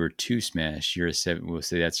 If you were 2 smash, you're a 7. We'll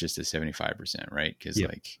say that's just a 75%, right? Because Yep.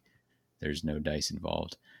 like there's no dice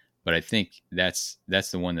involved. But I think that's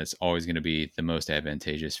the one that's always going to be the most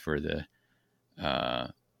advantageous uh,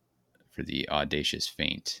 for the audacious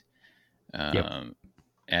feint. Yep.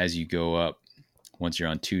 As you go up, once you're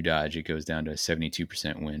on 2 dodge, it goes down to a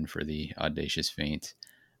 72% win for the audacious feint.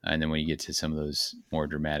 And then when you get to some of those more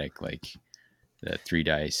dramatic, like the 3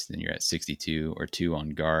 dice, then you're at 62, or 2 on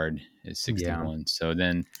guard is Yeah. 61. So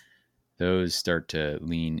then those start to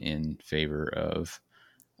lean in favor of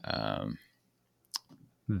um,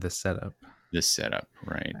 The setup. this setup,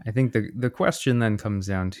 right? I think the question then comes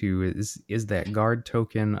down to is that guard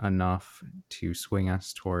token enough to swing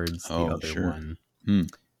us towards the Oh, other sure. one?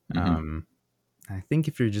 Mm-hmm. I think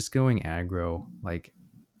if you're just going aggro, like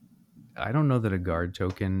I don't know that a guard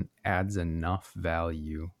token adds enough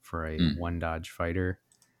value for a Mm. one dodge fighter.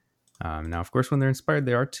 Now, of course, when they're inspired,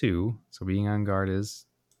 they are two, so being on guard is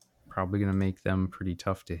probably going to make them pretty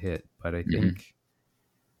tough to hit. But I Mm-hmm.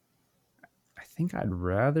 think I'd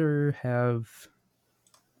rather have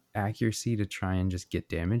accuracy to try and just get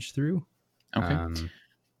damage through. Okay.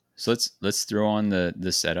 So let's throw on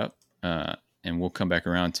the setup, and we'll come back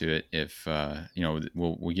around to it if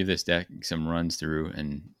we'll give this deck some runs through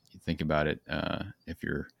and think about it if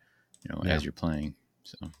you're Yeah, as you're playing.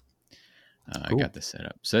 So I cool. got the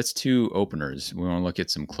setup. So that's 2 openers. We want to look at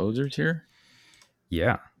some closers here.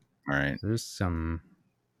 Yeah, All right. there's some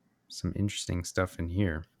interesting stuff in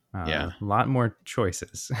here. Yeah. A lot more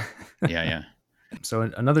choices. Yeah. Yeah. So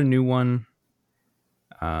another new one,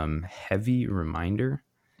 heavy reminder.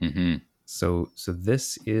 Mm-hmm. So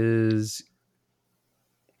this is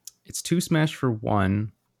it's 2 smash for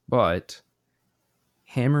 1, but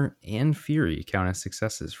hammer and fury count as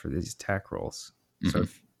successes for these attack rolls. So Mm-hmm.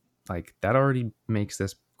 if like that already makes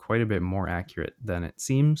this quite a bit more accurate than it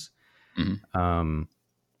seems. Mm-hmm.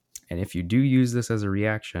 And if you do use this as a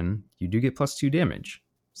reaction, you do get +2 damage.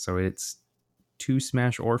 So it's 2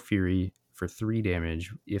 smash or fury for 3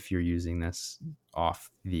 damage if you're using this off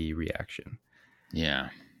the reaction. Yeah.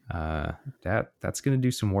 That's going to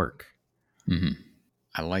do some work. Mm-hmm.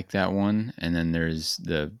 I like that one. And then there's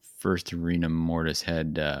the first Arena Mortis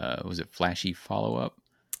had was it Flashy Follow Up?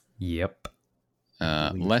 Yep. I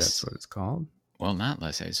believe Less, that's what it's called. well, not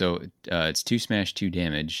less. So it's 2 smash, 2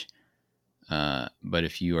 damage. But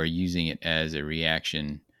if you are using it as a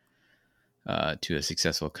reaction to a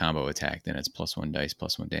successful combo attack, then it's +1 dice,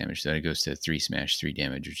 +1 damage. So then it goes to 3 smash, 3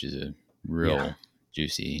 damage, which is a real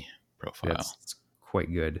juicy profile. It's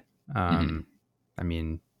quite good. Mm-hmm. I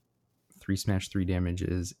mean, 3 smash 3 damage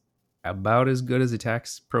is about as good as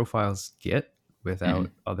attacks profiles get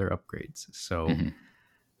without other upgrades. So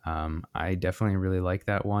I definitely really like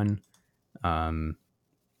that one. I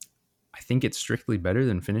think it's strictly better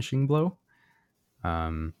than finishing blow.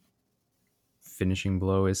 Finishing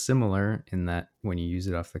blow is similar in that when you use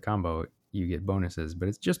it off the combo, you get bonuses, but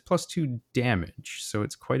it's just +2 damage, so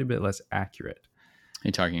it's quite a bit less accurate. Are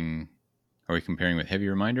you talking? Are we comparing with Heavy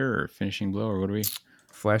Reminder or Finishing Blow, or what are we?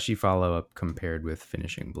 Flashy follow up compared with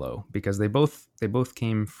finishing blow, because they both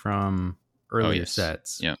came from earlier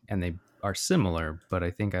sets, Yeah. and they are similar. But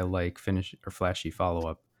I think I like finish or flashy follow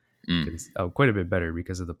up Mm. quite a bit better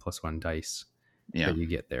because of the +1 dice Yeah, that you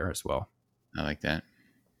get there as well. I like that.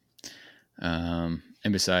 And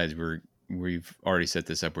besides, we've already set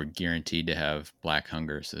this up. We're guaranteed to have Black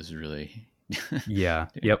Hunger, so this is really Yeah.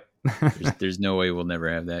 Yep. there's no way we'll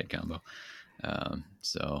never have that combo.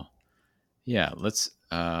 So yeah, let's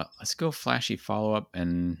go Flashy Follow Up.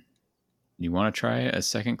 And you want to try a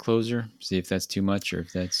second closer, see if that's too much or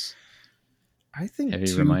if that's I think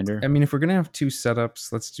Heavy Reminder. I mean, if we're gonna have 2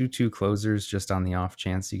 setups, let's do 2 closers just on the off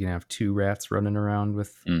chance you can have 2 rats running around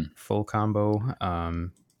with full combo.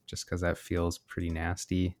 just because that feels pretty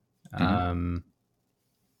nasty. Mm-hmm.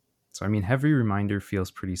 So I mean, Heavy Reminder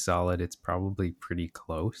feels pretty solid. It's probably pretty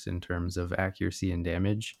close in terms of accuracy and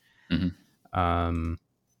damage. Mm-hmm. Um,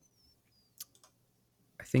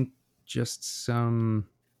 I think just some.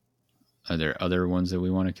 Are there other ones that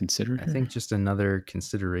we want to consider I here? think just another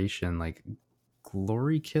consideration, like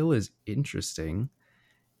Glory Kill is interesting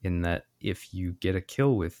in that if you get a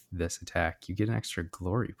kill with this attack, you get an extra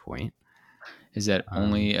glory point. Is that Um,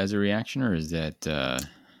 only as a reaction, or is that uh,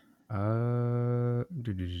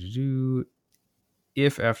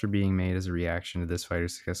 If after being made as a reaction to this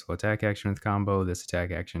fighter's successful attack action with combo, this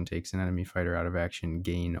attack action takes an enemy fighter out of action,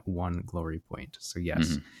 gain 1 glory point. So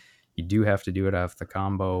yes, mhm. you do have to do it off the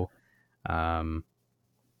combo. Um,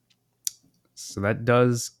 so that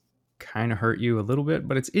does kind of hurt you a little bit,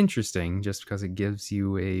 but it's interesting just because it gives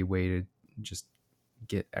you a way to just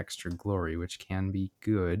get extra glory, which can be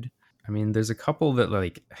good. I mean, there's a couple that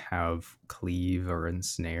like have cleave or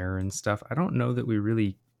ensnare and stuff. I don't know that we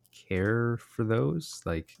really care for those.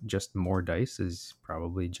 Like, just more dice is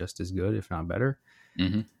probably just as good, if not better.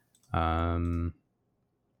 Mm-hmm. Um,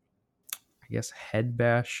 I guess head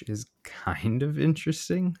bash is kind of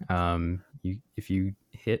interesting. If you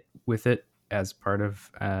hit with it as part of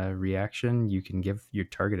a reaction, you can give your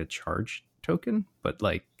target a charge token, but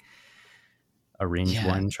like a range Yeah,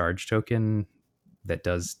 1 charge token that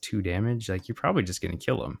does 2 damage, like you're probably just going to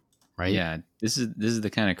kill him, right? yeah. This is the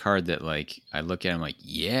kind of card that like I look at, I'm like,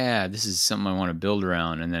 yeah, this is something I want to build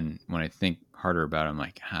around. And then when I think harder about it, I'm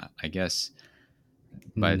like, I guess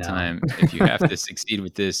by the No. time if you have to succeed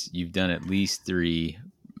with this, you've done at least 3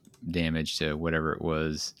 damage to whatever it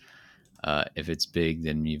was. If it's big,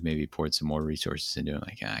 then you've maybe poured some more resources into it.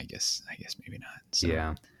 Like, I guess maybe not. So,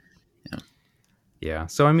 Yeah. you know, Yeah.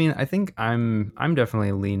 So I mean, I think I'm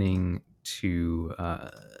definitely leaning to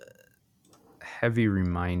Heavy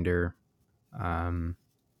Reminder. I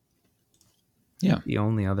yeah. think the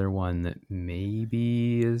only other one that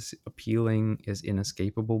maybe is appealing is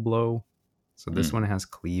Inescapable Blow. So this Mm, one has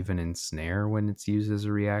cleave and ensnare when it's used as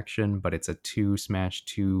a reaction, but it's a 2 smash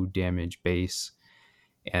 2 damage base,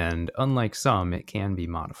 and unlike some, it can be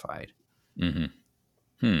modified. mm-hmm.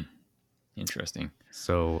 Hmm. Interesting.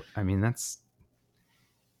 So I mean, it's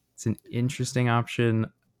an interesting option.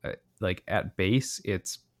 Like at base,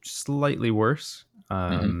 it's slightly worse,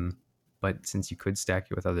 Mm-hmm. but since you could stack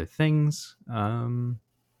it with other things,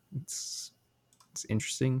 it's it's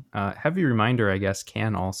interesting. Heavy Reminder, I guess,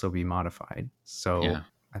 can also be modified. So Yeah.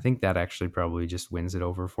 I think that actually probably just wins it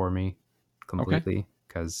over for me Okay. completely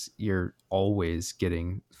because you're always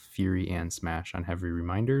getting Fury and Smash on Heavy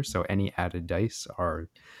Reminder. So any added dice are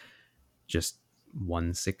just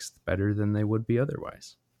 1/6 better than they would be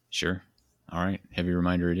otherwise. Sure. All right. Heavy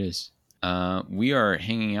reminder it is. We are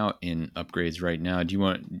hanging out in upgrades right now.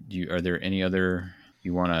 Are there any other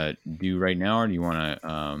you want to do right now, or do you want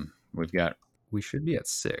to, we've got, We should be at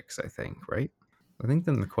 6, I think, right? I think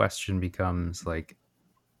then the question becomes like,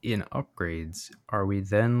 in upgrades, are we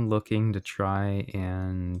then looking to try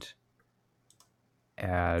and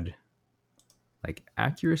add like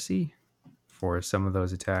accuracy for some of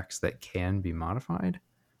those attacks that can be modified?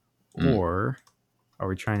 mm, Or are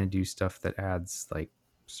we trying to do stuff that adds like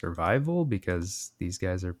survival because these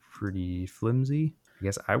guys are pretty flimsy? I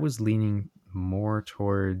guess I was leaning more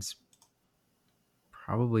towards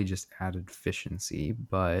probably just added efficiency,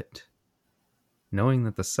 but knowing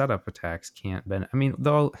that the setup attacks can't bend. I mean,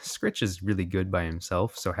 though Scritch is really good by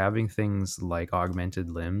himself, so having things like augmented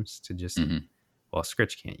limbs to just, mm-hmm. well,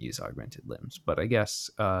 Scritch can't use augmented limbs, but I guess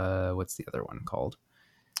what's the other one called?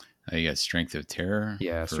 You got strength of terror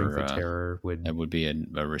Yeah, Strength for, of Terror that would, would be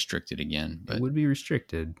a restricted again, it but would be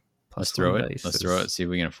restricted. let's Plus one throw it. dice Let's throw it. is, See if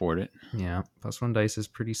we can afford it. yeah, plus one dice is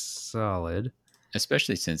pretty solid.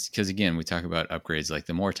 Especially because again, we talk about upgrades. Like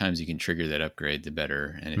the more times you can trigger that upgrade, the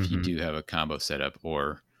better. And if you Mm-hmm. do have a combo setup,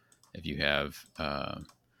 or if you have,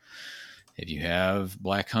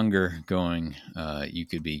 Black Hunger going, you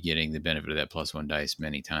could be getting the benefit of that plus 1 dice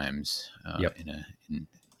many times Yep. in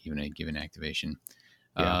even a given activation.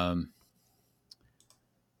 Yeah. Um,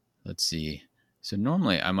 let's see. So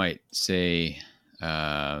normally I might say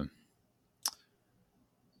uh,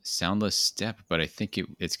 Soundless Step, but I think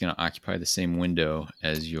it's going to occupy the same window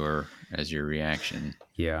as your reaction.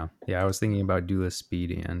 Yeah. Yeah. I was thinking about Duelist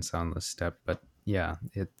Speed and Soundless Step, but yeah,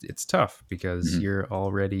 it's tough because Mm-hmm. you're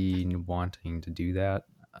already wanting to do that.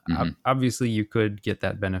 Mm-hmm. Obviously, you could get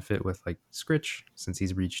that benefit with like Scritch since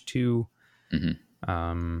he's reached 2. Mm-hmm.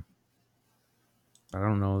 Um, I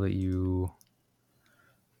don't know that you.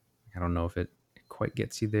 I don't know if it quite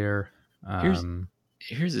gets you there. Here's Um,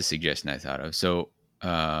 here's a suggestion I thought of. So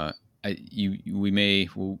uh,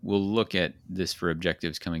 we'll look at this for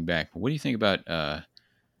objectives coming back. But what do you think about?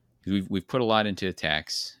 We've put a lot into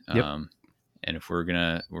attacks, Yep. and if we're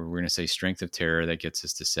gonna say strength of terror, that gets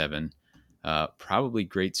us to 7. Probably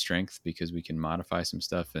great strength because we can modify some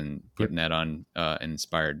stuff, and Yep. putting that on an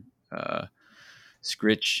inspired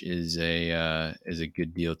Scritch is a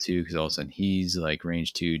good deal too, because all of a sudden he's like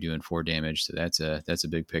range 2 doing 4 damage, so that's a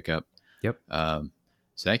big pickup. Yep.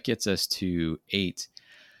 So that gets us to 8.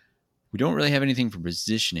 We don't really have anything for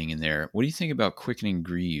positioning in there. What do you think about Quickening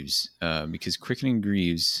Greaves? Because Quickening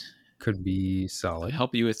Greaves Could be solid.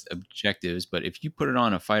 help you with objectives, but if you put it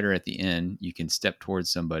on a fighter at the end, you can step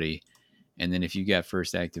towards somebody, and then if you got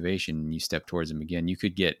first activation, you step towards them again. You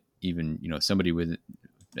could get even somebody with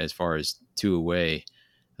as far as 2 away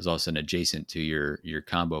is all of a sudden adjacent to your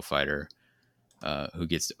combo fighter, who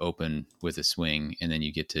gets to open with a swing, and then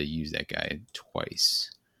you get to use that guy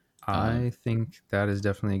twice. I think that is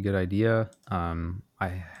definitely a good idea.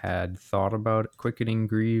 I had thought about quickening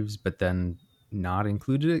Greaves, but then not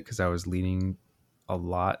included it because I was leaning a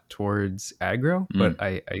lot towards aggro. But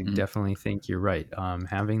I definitely think you're right.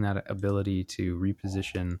 Having that ability to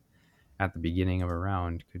reposition at the beginning of a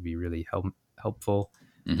round could be really helpful.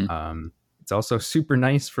 It's also super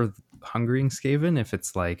nice for Hungering Skaven if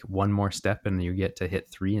it's like one more step and you get to hit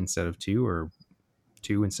 3 instead of 2 or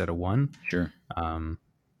 2 instead of 1. Sure.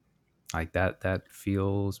 Like that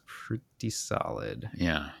feels pretty solid.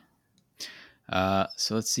 Yeah.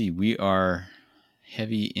 So let's see. We are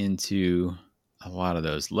heavy into a lot of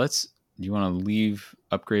those. Do you want to leave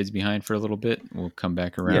upgrades behind for a little bit? We'll come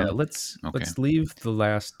back around. Yeah, let's leave the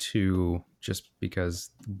last 2 just because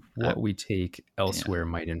what we take elsewhere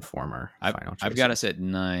might inform our final choices. I've got us at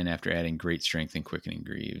 9 after adding Great Strength and Quickening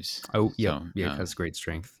Greaves. Oh, yeah. So, yeah, because Great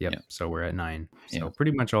Strength. Yep. So we're at 9. So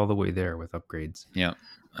pretty much all the way there with upgrades. Yeah.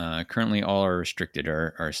 Currently, all our restricted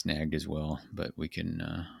are snagged as well, but we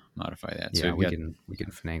can modify that. Yeah, so we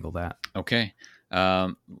can finagle that. Okay.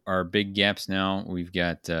 Our big gaps now. We've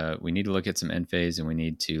got. We need to look at some end phase, and we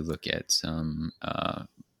need to look at some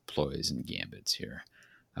ploys and gambits here.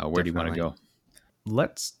 Where do you want to go?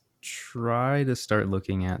 Let's try to start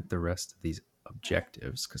looking at the rest of these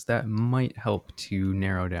objectives, because that might help to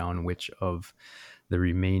narrow down which of the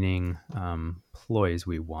remaining ploys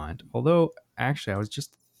we want. Although, actually, I was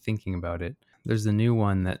just thinking about it. There's a new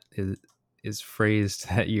one that is phrased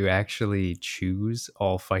that you actually choose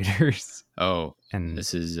all fighters. Oh, and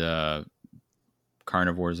this is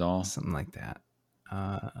Carnivore's All? Something like that.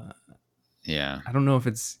 Yeah. I don't know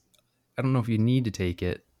if you need to take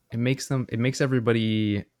it. It makes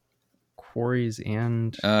everybody quarries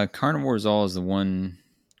and Carnivore's All is the one.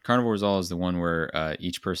 Carnivore's All is the one where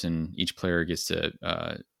each player gets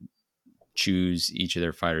to choose each of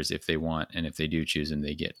their fighters if they want, and if they do choose them,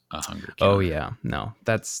 they get a hunger counter. Oh yeah, no,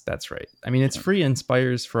 that's right. I mean, it's free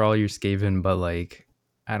inspires for all your Skaven, but like,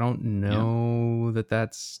 I don't know that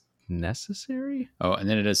that's necessary. Oh, and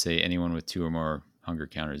then it does say anyone with 2 or more hunger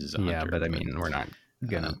counters is a hunter. Yeah, but I mean, we're not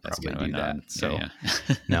gonna probably do that. So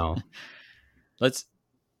no. Let's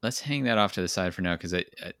hang that off to the side for now, because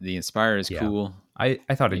the inspire is cool. I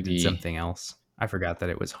thought it did something else. I forgot that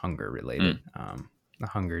it was hunger related. The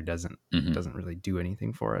hunger doesn't really do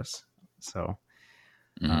anything for us. So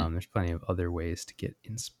there's plenty of other ways to get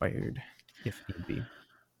inspired if need be.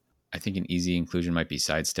 I think an easy inclusion might be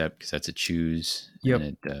sidestep, because that's a choose. Yep.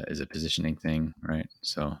 And it is a positioning thing, right?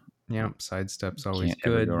 So yeah, sidestep's always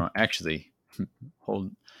good. Actually,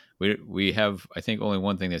 we have, I think, only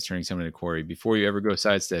one thing that's turning someone into quarry. Before you ever go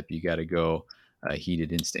sidestep, you got to go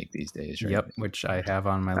Heated Instinct these days, right? Yep, which I have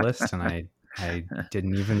on my list, and I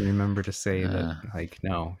didn't even remember to say that. Like,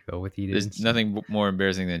 no, go with Heated There's Instinct. nothing more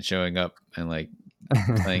embarrassing than showing up and like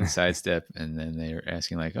playing sidestep, and then they're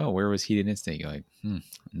asking like, "Oh, where was Heated Instinct?" You're like,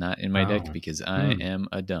 not in my deck because I am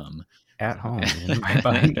a dumb. At home in my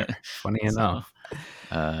binder. Funny enough.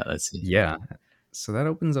 Let's see. Yeah. So that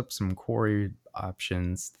opens up some quarry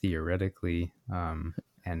options theoretically.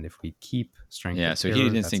 And if we keep strength, so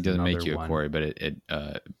Heated Instinct doesn't make you a quarry, but it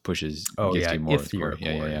pushes. Gets you more if you're a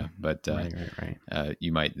quarry. Yeah. But right.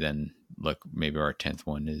 You might then look. Maybe our 10th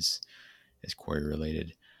one is quarry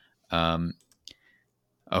related.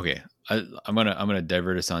 Okay, I'm gonna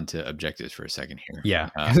divert us onto objectives for a second here.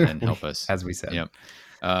 Yeah, and help us, as we said. Yep.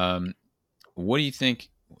 What do you think?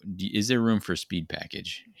 Is there room for speed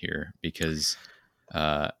package here? Because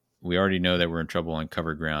we already know that we're in trouble on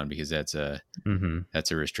cover ground, because that's a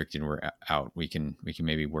restricted. We're out. We can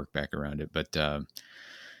maybe work back around it, but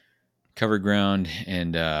cover ground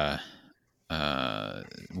and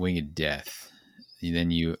Winged Death.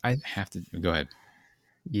 Then I have to go ahead.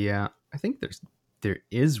 Yeah, I think there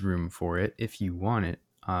is room for it if you want it.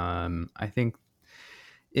 I think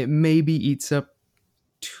it maybe eats up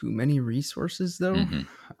too many resources though.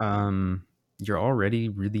 Mm-hmm. You're already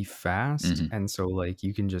really fast, Mm-hmm. and so like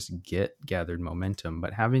you can just get gathered momentum,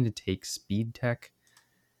 but having to take speed tech,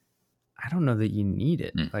 I don't know that you need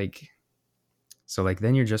it. Mm. Like, so like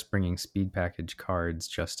then you're just bringing speed package cards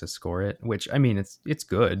just to score it, which I mean it's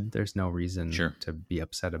good. There's no reason Sure. to be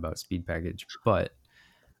upset about speed package, but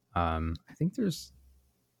I think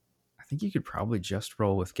I think you could probably just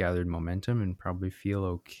roll with gathered momentum and probably feel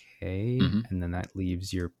okay, Mm-hmm. and then that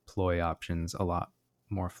leaves your ploy options a lot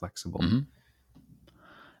more flexible. Mm-hmm.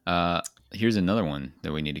 Here's another one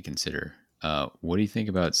that we need to consider. What do you think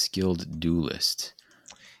about skilled duelist?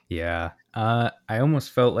 Yeah. I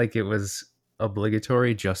almost felt like it was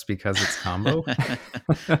obligatory just because it's combo.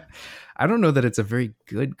 I don't know that it's a very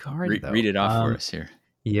good card Read though. it off for us here.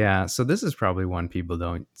 Yeah, so this is probably one people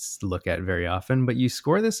don't look at very often, but you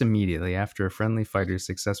score this immediately after a friendly fighter's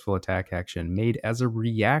successful attack action made as a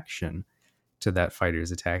reaction to that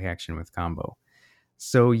fighter's attack action with combo.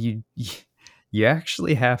 So you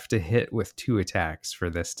actually have to hit with 2 attacks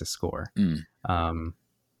for this to score. Mm. Um,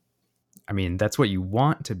 I mean, that's what you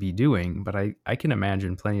want to be doing, but I can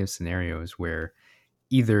imagine plenty of scenarios where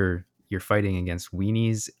either you're fighting against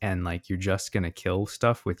weenies and like you're just going to kill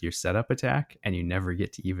stuff with your setup attack and you never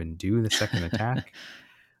get to even do the second attack.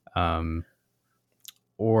 Um,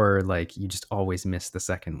 or like you just always miss the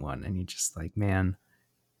second one and you just like, man,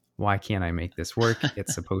 why can't I make this work?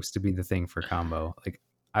 It's supposed to be the thing for combo. Like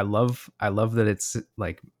I love that it's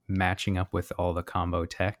like matching up with all the combo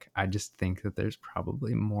tech. I just think that there's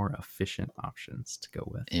probably more efficient options to go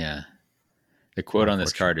with. Yeah. The quote on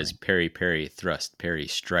this card is Unfortunately. parry, parry, thrust, parry,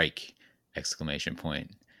 strike, exclamation point.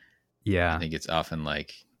 I Yeah. think it's often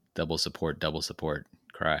like double support,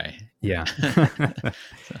 cry. Yeah. So,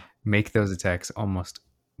 Make those attacks almost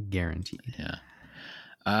guaranteed. yeah.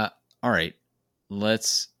 All right.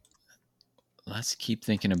 Let's keep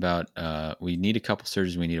thinking about we need a couple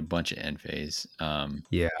surges, we need a bunch of end phase.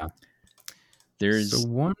 Yeah. So There's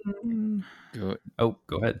one go oh,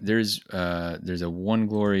 go ahead. there's a one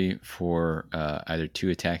glory for either 2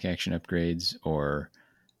 attack action upgrades or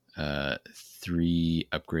 3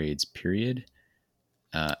 upgrades period.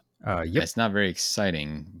 Yep. It's not very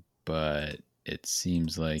exciting, but it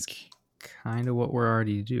seems like Kind of what we're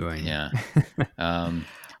already doing. yeah. Um,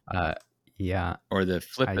 uh yeah, or the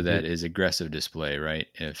flip I of that get is aggressive display, right?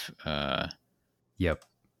 If yep.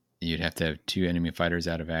 you'd have to have 2 enemy fighters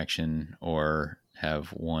out of action or have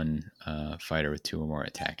 1 fighter with 2 or more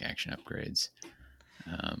attack action upgrades.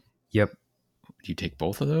 Yep. Do you take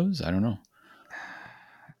both of those? I don't know.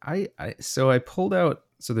 I pulled out,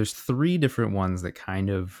 so there's 3 different ones that kind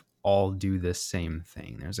of all do this same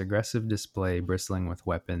thing. There's aggressive display, bristling with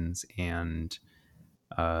weapons, and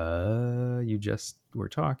you just were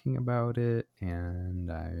talking about it,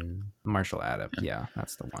 and I martial adept. Yeah,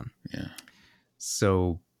 that's the one. Yeah.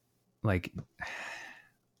 So like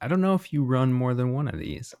I don't know if you run more than one of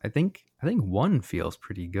these. I think one feels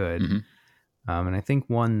pretty good. Mm-hmm. And I think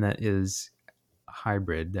one that is a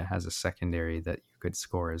hybrid that has a secondary that you could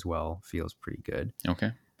score as well feels pretty good.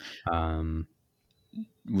 Okay. Um,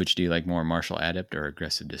 Which do you like more, martial adept or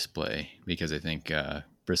aggressive display? Because I think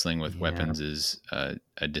bristling with yeah, weapons is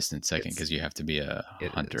a distant second because you have to be a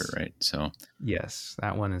it hunter, is. right? So Yes,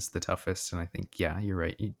 that one is the toughest, and I think yeah, you're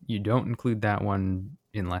right. You don't include that one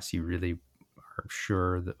unless you really are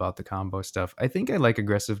sure about the combo stuff. I think I like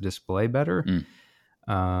aggressive display better.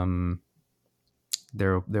 Mm.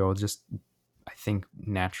 There'll just I think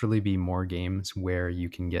naturally be more games where you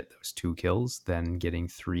can get those 2 kills than getting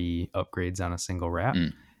 3 upgrades on a single wrap.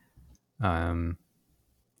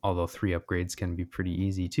 Although 3 upgrades can be pretty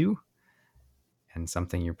easy too, and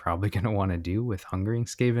something you're probably going to want to do with Hungering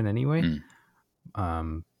Skaven anyway.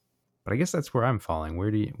 But I guess that's where I'm falling.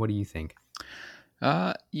 What do you think?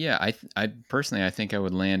 Yeah, I personally, I think I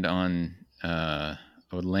would land on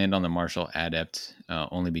the martial adept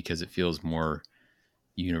only because it feels more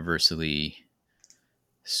universally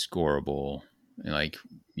scoreable. Like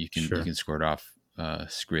you can score it off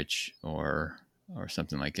Scritch or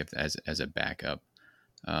something like that as a backup.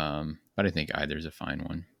 But I think either's a fine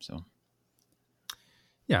one. So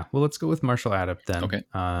Yeah, well, let's go with martial adept then. okay.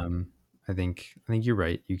 I think you're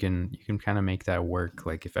right. You can kind of make that work.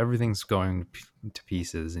 Like if everything's going to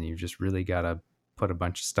pieces and you just really got to put a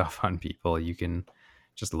bunch of stuff on people, you can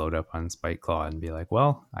just load up on Spike Claw and be like,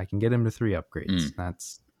 well, I can get him to 3 upgrades.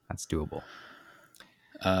 That's doable.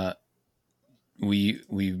 We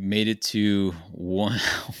made it to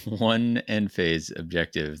one end phase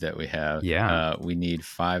objective that we have. Yeah. We need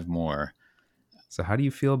 5 more. So how do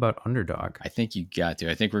you feel about underdog? I think you got to.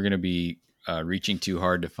 I think we're going to be reaching too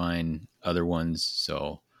hard to find other ones.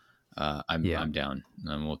 So Yeah. I'm down,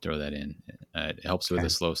 and we'll throw that in. It helps with Okay. a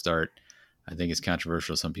slow start. I think it's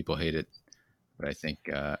controversial. Some people hate it, but I think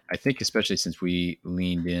especially since we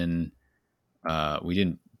leaned in, we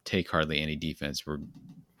didn't take hardly any defense. We're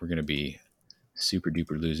going to be super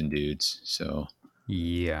duper losing dudes. So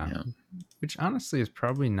Yeah. yeah. Which honestly is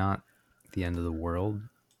probably not the end of the world.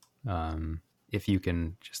 If you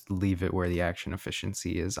can just leave it where the action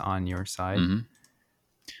efficiency is on your side.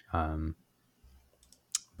 Mm-hmm.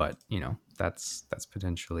 But that's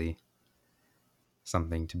potentially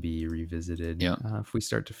something to be revisited Yeah. if we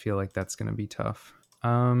start to feel like that's going to be tough.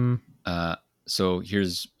 So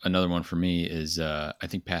here's another one for me is I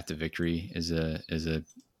think Path to Victory is a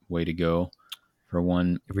way to go for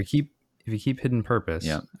one. If we keep hidden purpose,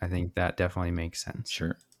 Yeah. I think that definitely makes sense.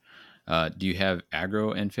 Sure. Do you have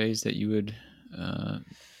aggro end phase that you would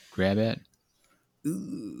grab at?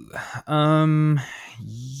 Ooh,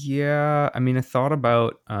 yeah. I mean, I thought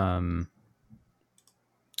about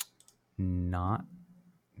not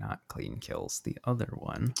clean kills, the other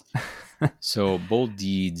one. So Bold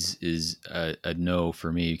Deeds is a no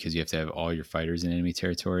for me because you have to have all your fighters in enemy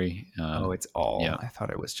territory. Oh, it's all. Yeah. I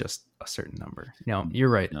thought it was just a certain number. No, you're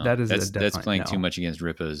right. No, That is a that's definite playing no. too much against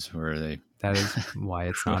Rippas, where they That is why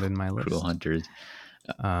it's not in my list. cruel hunters.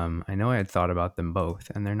 I know I had thought about them both,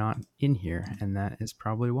 and they're not in here, and that is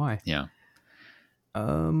probably why. Yeah.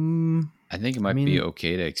 I think it might be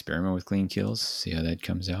okay to experiment with clean kills, see how that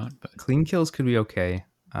comes out. But clean kills could be okay.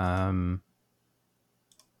 I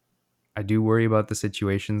do worry about the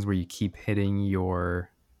situations where you keep hitting your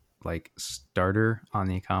like starter on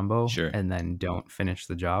the combo, Sure. and then don't finish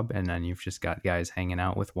the job, and then you've just got guys hanging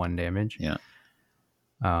out with 1 damage. Yeah.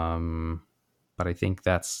 But I think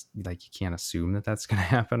that's like, you can't assume that that's going to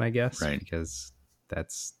happen, I guess, Right. because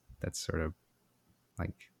that's sort of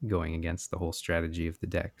like going against the whole strategy of the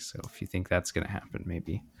deck. So if you think that's going to happen,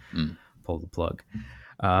 maybe pull the plug.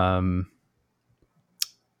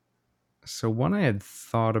 So one I had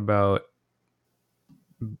thought about,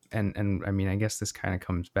 and I mean, I guess this kind of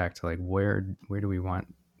comes back to like, where do we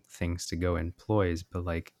want things to go in ploys, but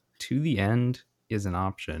like To the End is an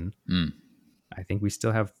option. I think we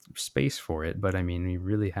still have space for it, but I mean, we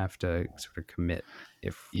really have to sort of commit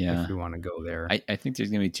if we want to go there. I think there's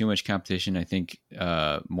going to be too much competition. I think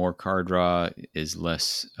more card draw is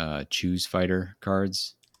less choose fighter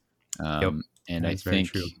cards. And I think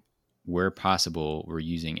where possible, we're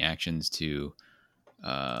using actions to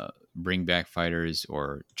bring back fighters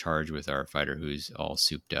or charge with our fighter who's all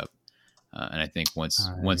souped up. And I think once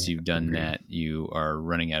you've done that, you are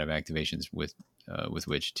running out of activations with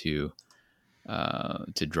which to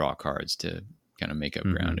draw cards to kind of make up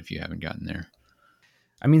ground if you haven't gotten there.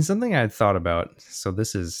 I mean, something I had thought about. So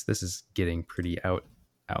this is getting pretty out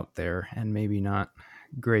there and maybe not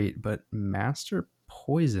great, but Master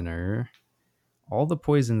Poisoner, all the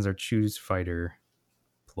poisons are choose fighter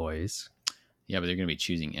ploys. Yeah, but they're going to be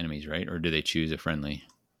choosing enemies, right? Or do they choose a friendly?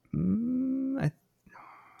 Let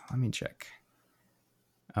me check.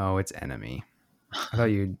 Oh, it's enemy. I thought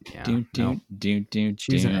you'd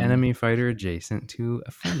choose an enemy fighter adjacent to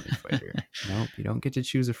a friendly fighter. Nope, you don't get to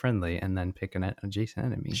choose a friendly and then pick an adjacent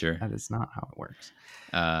enemy. Sure, that is not how it works.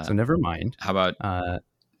 So never mind. How about? Oh,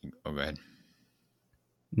 go ahead.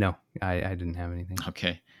 No, I didn't have anything.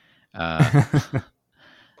 Okay.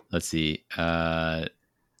 Let's see. I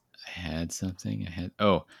had something.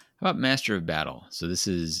 How about Master of Battle? So this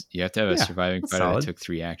is, you have to have a surviving fighter that took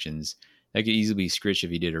 3 actions. That could easily be Scritch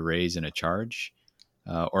if he did a raise and a charge.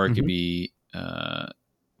 Or it could be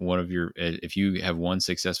one of your, if you have 1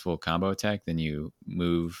 successful combo attack, then you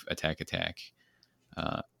move attack.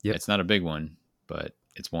 It's not a big one, but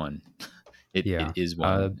it's 1. It is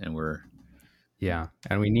 1, and we're... Yeah,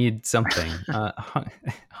 and we need something.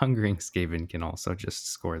 Hungering Skaven can also just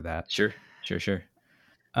score that. Sure.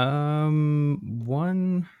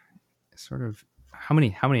 One sort of, how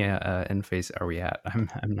many end phase are we at?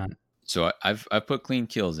 I'm not. So I've put clean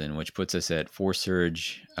kills in, which puts us at 4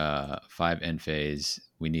 surge, 5 end phase.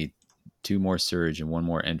 We need 2 more surge and 1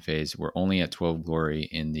 more end phase. We're only at 12 glory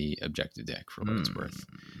in the objective deck for what it's worth.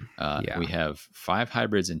 We have 5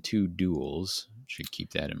 hybrids and 2 duels. Should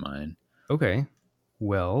keep that in mind. Okay.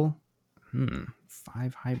 Well,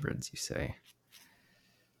 5 hybrids, you say?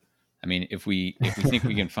 I mean, if we think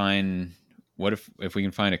we can find, what if we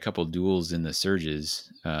can find a couple duels in the surges,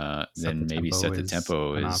 then maybe set the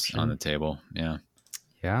tempo is on the table. Yeah.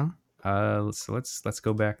 Yeah. So let's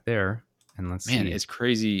go back there and let's see. It's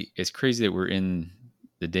crazy. It's crazy that we're in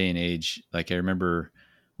the day and age. Like, I remember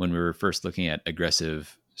when we were first looking at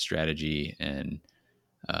aggressive strategy and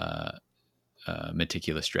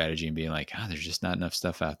meticulous strategy and being like, there's just not enough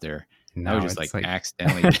stuff out there. I would Now just like it's like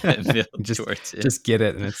accidentally build just towards it. just get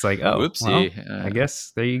it, and it's like, oh, well, Whoopsie. I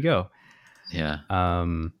guess there you go. Yeah.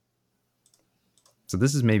 So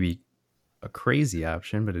this is maybe a crazy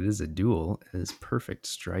option, but it is a duel. It is Perfect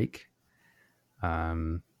Strike.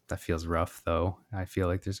 That feels rough, though. I feel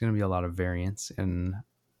like there's going to be a lot of variance in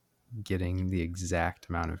getting the exact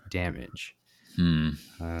amount of damage.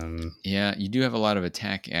 Yeah, you do have a lot of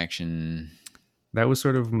attack action. That was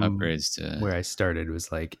sort of upgrades to where I started,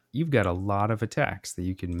 was like, you've got a lot of attacks that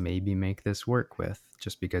you can maybe make this work with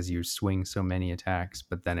just because you swing so many attacks.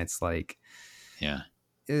 But then it's like, yeah,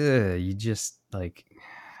 you just like,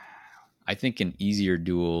 I think an easier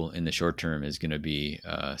duel in the short term is going to be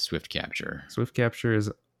Swift Capture. Swift Capture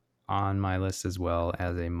is on my list as well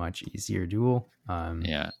as a much easier duel.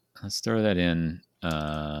 Yeah, let's throw that in.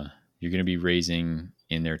 You're going to be raising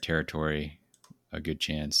in their territory a good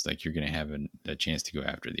chance. Like you're going to have a chance to go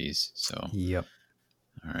after these. So, yep.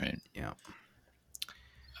 All right. Yeah.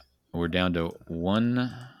 We're down to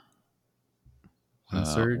one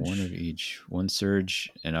surge. One of each. One surge.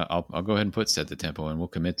 And I'll go ahead and put Set the Tempo and we'll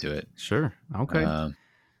commit to it. Sure. Okay.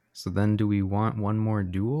 So then do we want one more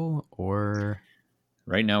duel or?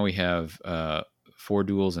 Right now we have 4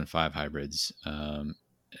 duels and 5 hybrids.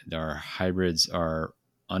 Our hybrids are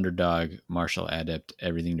Underdog, Martial Adept,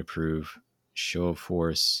 Everything to Prove, Show of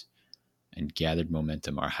Force, and Gathered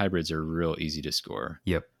Momentum. Our hybrids are real easy to score.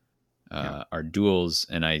 Yep. Our duels,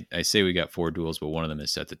 and I say we got 4 duels, but one of them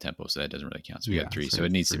is Set the Tempo, so that doesn't really count. So we got 3, so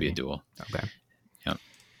it needs 3. to be a duel. Okay. Yep.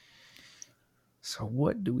 So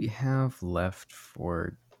what do we have left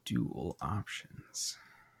for duel options?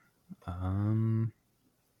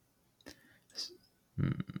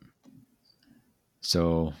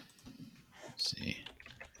 So let's see.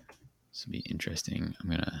 This will be interesting. I'm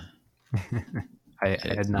gonna. I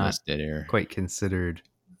had not quite considered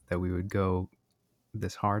that we would go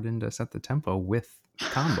this hard into Set the Tempo with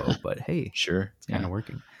combo, but hey, sure, it's kind of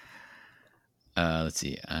working. Let's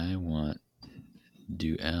see. I want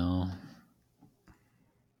Duel,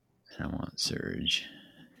 and I want Surge.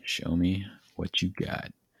 Show me what you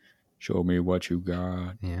got. Show me what you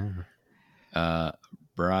got. Yeah.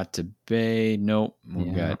 Brought to Bay. Nope.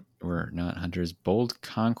 We're not Hunters. Bold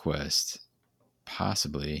Conquest.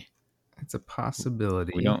 Possibly. It's a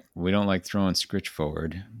possibility. We don't like throwing Scritch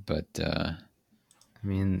forward, but I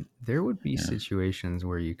mean, there would be situations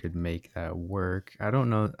where you could make that work. I don't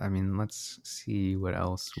know. I mean, let's see what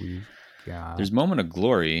else we've got. There's Moment of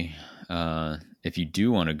Glory. If you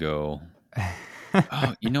do want to go.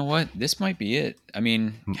 Oh, you know what? This might be it. I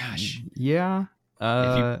mean, gosh. Yeah.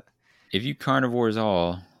 If you carnivores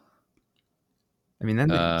all. I mean, that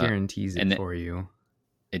guarantees it for you.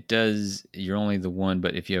 It does. You're only the one,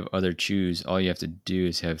 but if you have other choose, all you have to do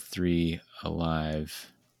is have 3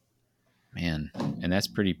 alive. Man, and that's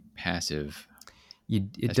pretty passive.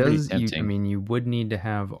 It does. I mean, you would need to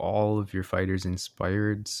have all of your fighters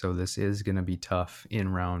inspired, so this is going to be tough in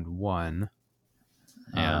round 1.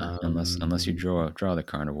 Yeah, unless you draw the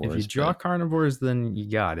carnivores. If you draw carnivores, then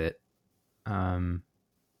you got it. I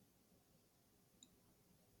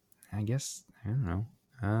guess I don't know.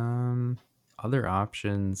 Other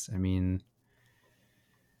options. I mean,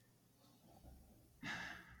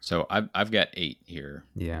 so I've got 8 here.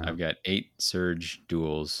 Yeah, I've got 8 surge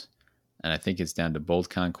duels, and I think it's down to Bold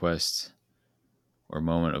Conquest or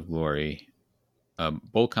Moment of Glory.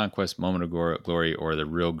 Bold Conquest, Moment of Glory, or the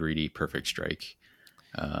real greedy Perfect Strike.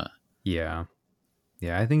 Yeah.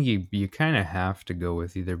 I think you kind of have to go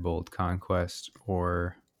with either Bold Conquest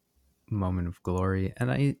or Moment of Glory,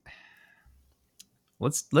 and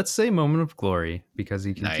let's say Moment of Glory because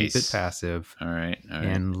you can keep it passive. All right.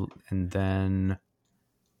 And then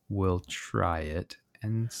we'll try it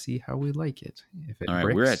and see how we like it. If it all right,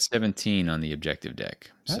 bricks, we're at 17 on the objective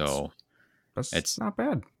deck, that's not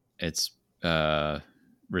bad. It's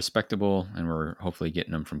respectable, and we're hopefully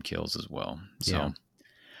getting them from kills as well. So,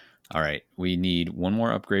 all right, we need one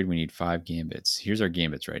more upgrade. We need 5 gambits. Here's our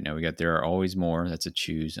gambits right now. We got There Are Always More. That's a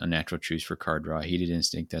choose. Unnatural Choose for card draw. Heated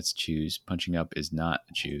Instinct. That's a choose. Punching Up is not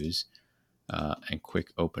a choose. And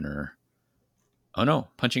Quick Opener. Oh no,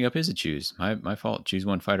 Punching Up is a choose. My fault. Choose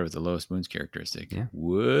 1 fighter with the lowest wounds characteristic. Yeah.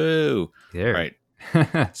 Whoa. There. All right.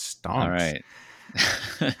 Stomps. All right.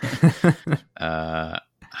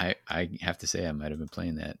 I have to say I might have been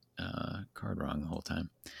playing that card wrong the whole time.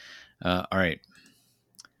 All right.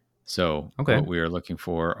 So what we are looking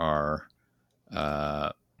for are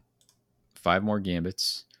 5 more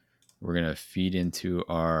gambits. We're going to feed into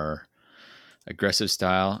our aggressive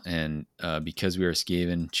style, and because we are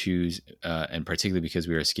Skaven, choose, and particularly because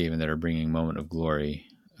we are Skaven that are bringing Moment of Glory,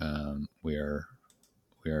 we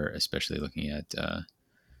are especially looking at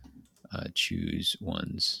choose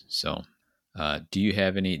ones. So, do you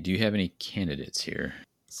have any candidates here?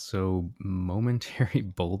 So momentary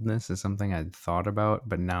boldness is something I'd thought about,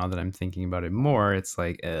 but now that I'm thinking about it more, it's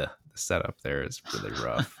like, the setup there is really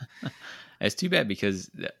rough. It's too bad because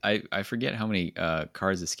I forget how many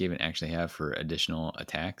cards the Skaven actually have for additional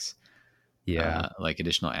attacks, Yeah, like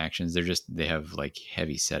additional actions. They have like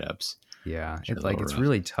heavy setups, yeah. which are a It's like little it's rough.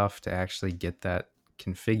 really tough to actually get that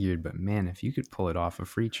configured, but man, if you could pull it off, a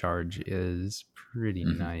free charge is pretty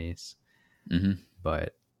Hmm. nice. Hmm.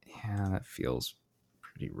 But yeah, that feels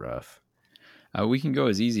pretty rough. We can go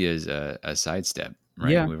as easy as a sidestep,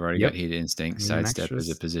 right? Yeah. We've already got Yep. Heat I Instinct. mean, an Sidestep extra is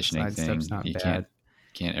a positioning sidestep's thing. not You bad.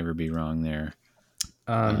 can't ever be wrong there.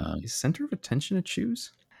 Um, Is center of attention to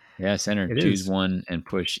choose? yeah, center. It Choose is. one and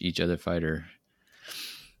push each other fighter.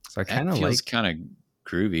 So I kind That of feels like, kind of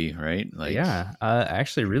groovy, right? Like, yeah, I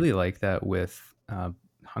actually really like that with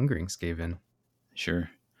Hungering Skaven. sure.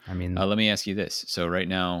 I mean, Let me ask you this. So right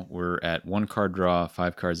now we're at one card draw,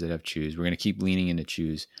 5 cards that have choose. We're going to keep leaning into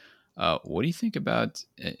choose. What do you think about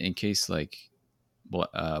in case like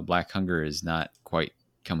Black Hunger is not quite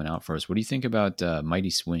coming out for us? What do you think about Mighty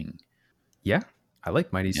Swing? yeah, I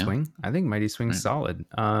like Mighty Yeah. Swing. I think Mighty Swing's Right. solid.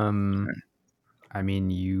 Right. I mean,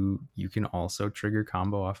 you can also trigger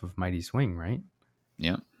combo off of Mighty Swing, right?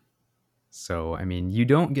 Yeah. So I mean, you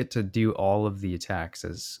don't get to do all of the attacks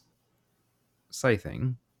as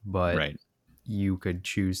scything, but Right. you could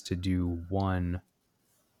choose to do one.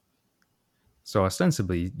 So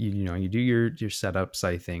ostensibly, you do your setup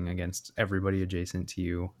scything against everybody adjacent to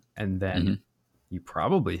you, and then Mm-hmm. you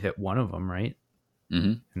probably hit one of them, right?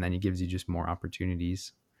 Mm-hmm. And then it gives you just more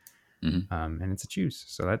opportunities. Mm-hmm. And it's a choose,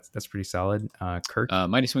 so that's pretty solid. Kirk,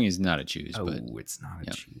 Mighty Swing is not a choose, but oh, it's not a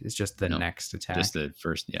yeah, choose. It's just the no, next just attack. the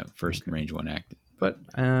first, first Okay, range one act. But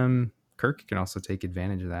but Kirk can also take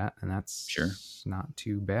advantage of that, and sure. that's not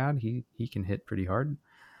too bad. He can hit pretty hard.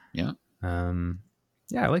 Yeah. Um,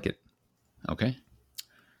 yeah, I like it. Okay.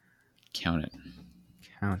 Count it.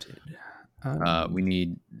 Counted. We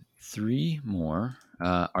need 3 more.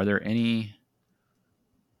 Are there any?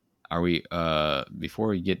 Are we before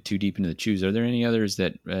we get too deep into the choose? Are there any others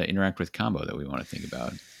that interact with combo that we want to think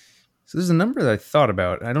about? So there's a number that I thought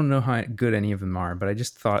about. I don't know how good any of them are, but I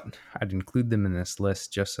just thought I'd include them in this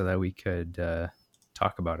list just so that we could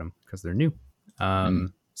talk about them because they're new.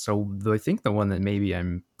 Mm, I think the one that maybe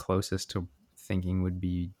I'm closest to thinking would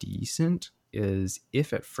be decent is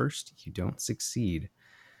if at first you don't succeed.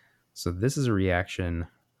 So this is a reaction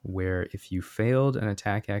where if you failed an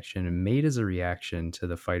attack action made as a reaction to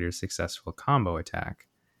the fighter's successful combo attack,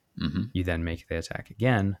 mm-hmm. you then make the attack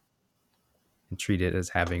again and treat it as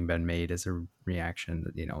having been made as a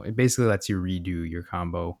reaction. It basically lets you redo your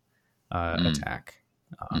combo Mm, attack.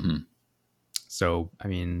 mm-hmm. So, I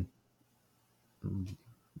mean,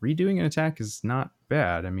 redoing an attack is not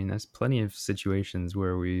bad. I mean, there's plenty of situations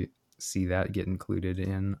where we see that get included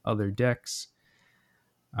in other decks.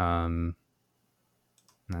 And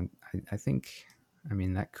I think, I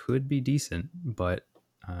mean, that could be decent, but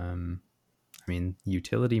I mean,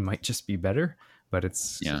 utility might just be better, but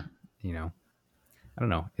it's, Yeah. I don't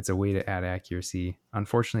know. It's a way to add accuracy.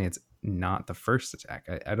 Unfortunately, it's not the first attack.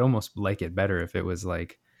 I'd almost like it better if it was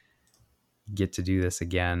like get to do this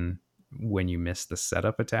again when you miss the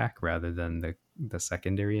setup attack rather than the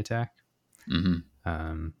secondary attack. Mm-hmm.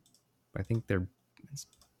 Um, I think it's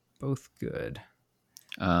both good.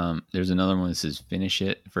 There's another one that says finish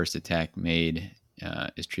it. First attack made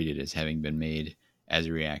is treated as having been made as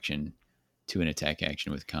a reaction to an attack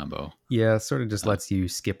action with combo. Yeah, it sort of just Uh, lets you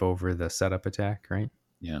skip over the setup attack, right?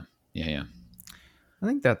 yeah. Yeah. Yeah. I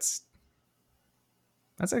think that's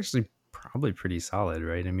actually probably pretty solid,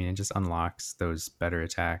 right? I mean, it just unlocks those better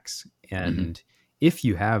attacks. Mm-hmm. And if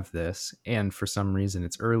you have this, and for some reason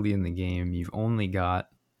it's early in the game, you've only got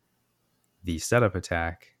the setup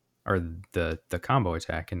attack or the combo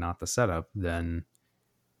attack and not the setup, then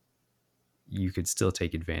you could still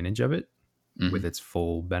take advantage of it Mm-hmm. with its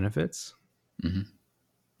full benefits. Mm-hmm.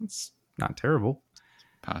 It's not terrible.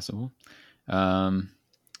 Possible. Um,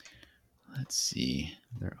 let's see.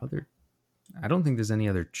 There are other. I don't think there's any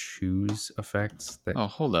other choose effects that Oh,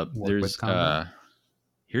 hold up. work with There's combo.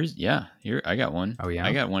 here I got one. Oh I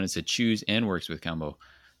yeah. got one. It's a choose and works with combo.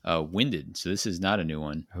 Winded. So this is not a new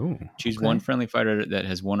one. Oh, Choose one okay. friendly fighter that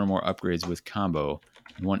has one or more upgrades with combo,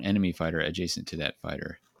 and one enemy fighter adjacent to that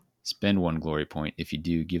fighter. Spend 1 glory point. If you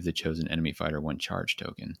do, give the chosen enemy fighter 1 charge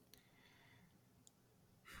token.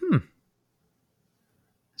 Hmm.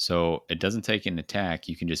 So it doesn't take an attack.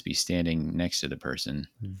 You can just be standing next to the person.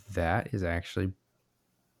 That is actually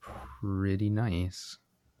pretty nice.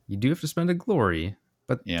 You do have to spend a glory,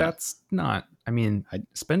 but Yeah, that's not. I mean, I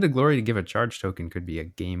spend a glory to give a charge token could be a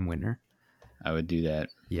game winner. I would do that.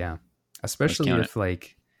 Yeah, Let's especially count it. if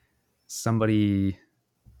like somebody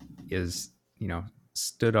is,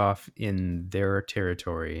 stood off in their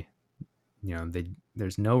territory.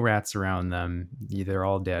 There's no rats around them. They're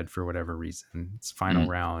all dead for whatever reason. It's final Mm.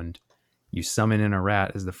 round. You summon in a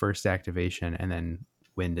rat as the first activation and then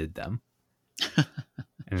winded them.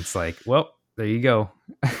 And it's like, well, there you go.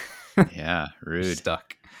 Yeah, You're rude.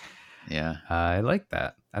 stuck. Yeah. I like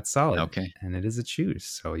that. That's solid. Okay. And it is a choose.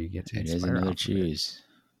 So you get to It is inspire another off of it. choose.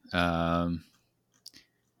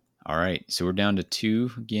 All right, so we're down to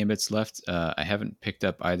 2 gambits left. I haven't picked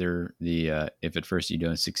up either the if at first you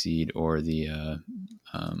don't succeed or the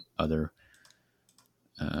other.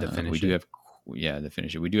 The We finish do it. have, yeah, the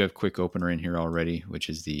finish it. We do have quick opener in here already, which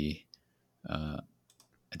is the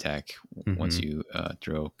attack once Mm-hmm. you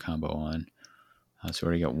throw combo on. So we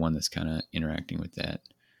already got one that's kind of interacting with that.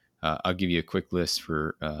 I'll give you a quick list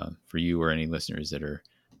for you or any listeners that are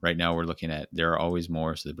right now. We're looking at there are always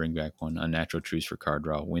more, so they bring back one. Unnatural truce for card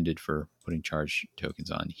draw, winded for putting charge tokens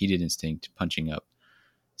on, heated instinct, punching up,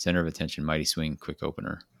 center of attention, mighty swing, quick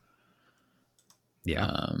opener.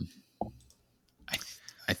 Yeah.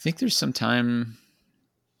 I think there's some time.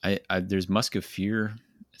 There's Musk of Fear.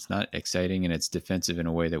 It's not exciting and it's defensive in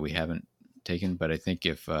a way that we haven't taken. But I think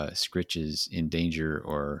if Scritch is in danger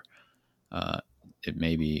or it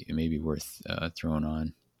may be worth throwing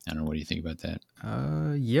on. I don't know. What do you think about that?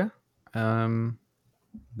 Yeah.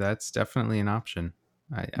 That's definitely an option.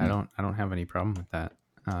 I don't have any problem with that.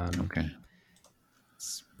 Okay.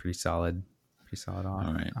 It's pretty solid. Pretty solid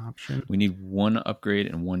All right. option. We need one upgrade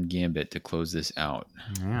and one gambit to close this out.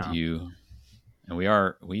 Yeah. And we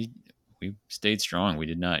stayed strong. We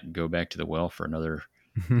did not go back to the well for another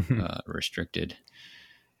restricted.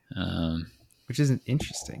 Which isn't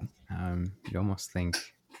interesting. You'd almost think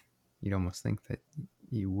that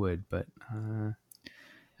you would, but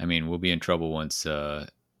I mean, we'll be in trouble once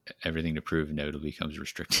everything to prove inevitably becomes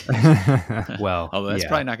restricted. well, although that's yeah.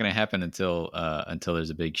 probably not going to happen until there's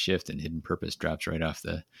a big shift and hidden purpose drops right off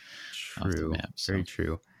the map. So. Very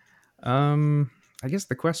true. I guess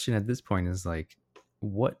the question at this point is like,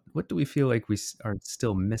 what do we feel like we are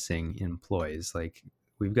still missing in ploys? Like,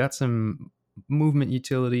 we've got some movement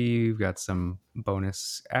utility, we've got some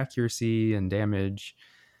bonus accuracy and damage.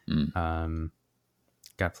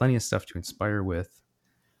 Got plenty of stuff to inspire with.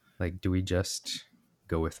 Like, do we just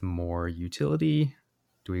go with more utility?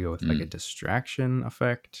 Do we go with like a distraction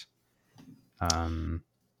effect?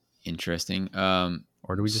 Interesting.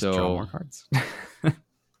 Or do we just draw more cards?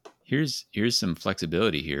 here's some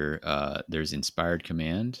flexibility here. There's inspired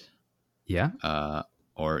command. Yeah.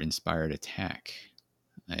 Or inspired attack.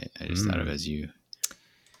 I just thought of as you.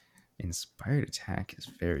 Inspired attack is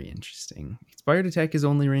very interesting. Inspired attack is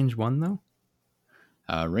only range 1 though?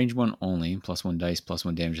 Range 1 only, +1 dice,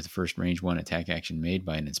 +1 damage to the first range 1 attack action made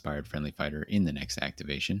by an inspired friendly fighter in the next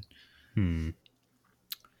activation.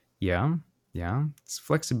 Yeah. It's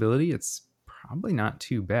flexibility. It's probably not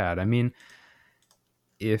too bad. I mean,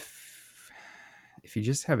 if you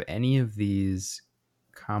just have any of these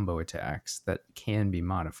combo attacks that can be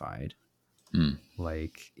modified,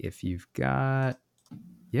 like if you've got,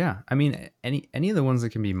 I mean, any of the ones that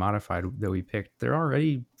can be modified that we picked, they're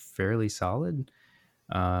already fairly solid.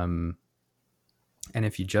 And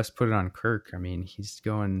if you just put it on Kirk, I mean, he's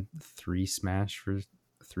going 3 smash for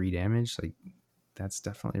 3 damage. Like, that's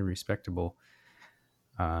definitely respectable.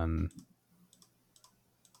 I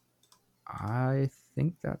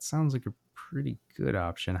think that sounds like a pretty good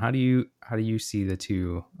option. How do you see the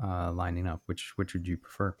two lining up? Which would you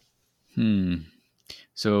prefer?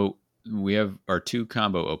 So we have our 2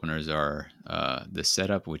 combo openers are the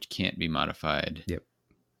setup, which can't be modified. Yep.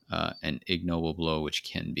 And ignoble blow, which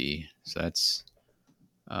can be. So that's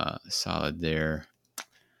solid there.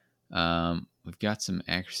 We've got some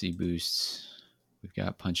accuracy boosts. We've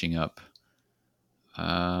got punching up.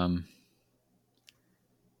 There's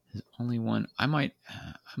only one. I might.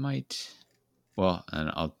 Well, and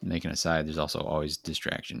I'll make an aside. There's also always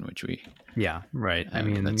distraction, which we. Yeah, right. I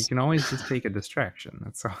mean, you can always just take a distraction.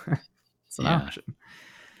 That's all. It's an option.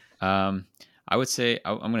 I would say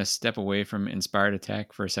I'm going to step away from inspired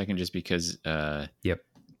attack for a second, just because. Yep.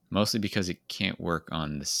 Mostly because it can't work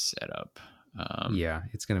on the setup. Yeah,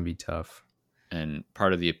 it's going to be tough. And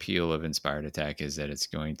part of the appeal of inspired attack is that it's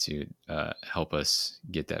going to help us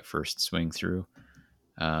get that first swing through.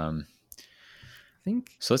 I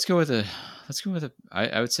think so. Let's go with a.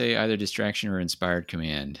 I would say either distraction or inspired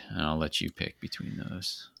command, and I'll let you pick between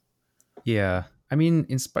those. Yeah, I mean,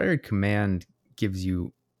 inspired command gives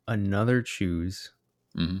you another choose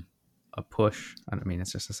Hmm. a push. I mean,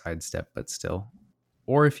 it's just a sidestep, but still.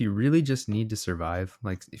 Or if you really just need to survive,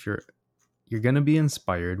 like if you're gonna be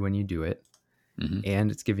inspired when you do it, Hmm.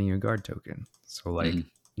 and it's giving you a guard token. So like Hmm.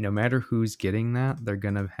 no matter who's getting that, they're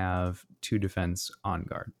gonna have 2 defense on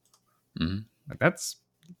guard. Hmm. Like that's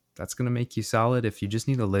gonna make you solid. If you just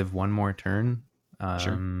need to live one more turn,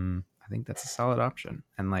 Sure. I think that's a solid option.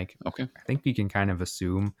 And like Okay. I think we can kind of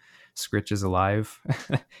assume Scritch is alive.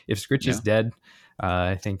 If Scritch is Yeah. dead,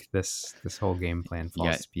 I think this whole game plan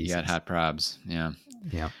falls to You got pieces. hot probs. Yeah.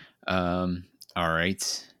 Yeah. All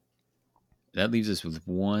right. That leaves us with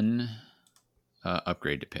one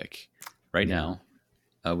upgrade to pick. Right Yeah.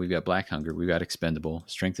 now, we've got Black Hunger, we've got Expendable,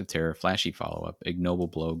 Strength of Terror, Flashy Follow Up, Ignoble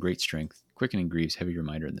Blow, Great Strength, Quickening Greaves, Heavy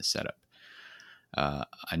Reminder in the setup.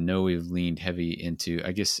 I know we've leaned heavy into,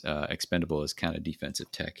 I guess, Expendable is kind of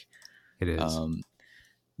defensive tech. It is. Um,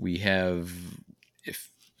 we have, if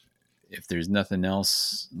if there's nothing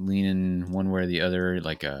else leaning one way or the other,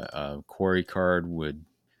 like a Quarry card would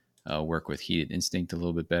work with Heated Instinct a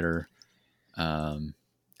little bit better.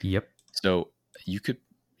 Yep. So you could,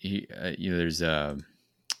 there's a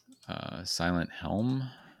Silent Helm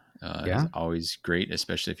is Yeah. always great,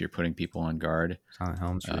 especially if you're putting people on guard. Silent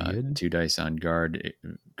Helm's really good. 2 dice on guard,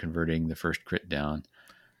 converting the first crit down.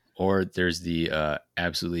 Or there's the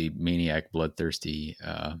absolutely maniac, bloodthirsty.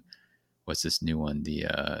 What's this new one?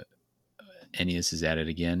 The Ennius is at it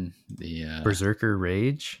again. The Berserker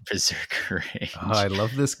Rage. Berserker Oh, Range. I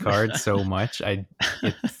love this card so much. It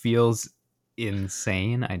feels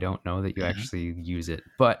insane. I don't know that you actually use it,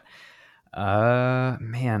 but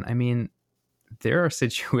man, I mean, there are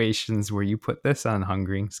situations where you put this on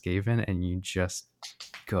Hungering Skaven and you just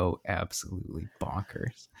go absolutely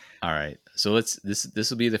bonkers. All right, so this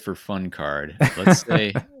will be the for fun card.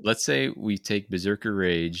 Let's say we take Berserker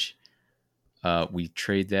Rage. We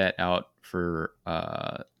trade that out for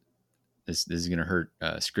this is gonna hurt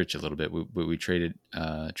Scritch a little bit, but we trade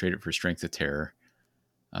it for Strength of Terror,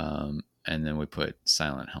 and then we put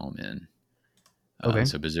Silent Helm in. Okay.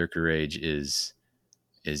 So Berserker Rage is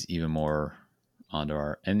even more onto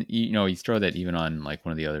our, and you throw that even on like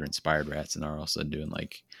one of the other inspired rats, and are also doing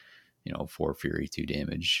like 4 fury, 2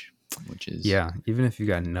 damage, which is Yeah, even if you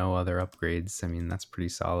got no other upgrades, I mean, that's pretty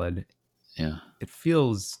solid. yeah. It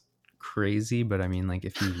feels crazy, but I mean, like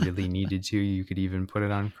if you really needed to, you could even put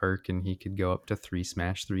it on Kirk and he could go up to 3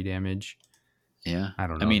 smash, 3 damage. Yeah. I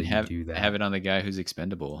don't I know mean, that you do have that. it on the guy who's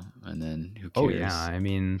expendable, and then who Oh yeah, cares? I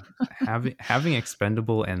mean, having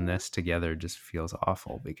Expendable and this together just feels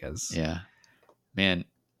awful because Yeah. Man,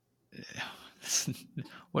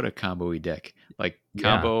 what a combo-y deck. Like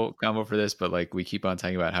yeah, combo for this, but like we keep on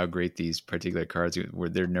talking about how great these particular cards were,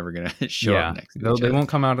 they're never going to show up yeah, next to though each they other. won't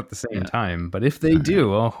come out at the same Yeah. time, but if they All right.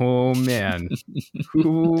 do, oh man,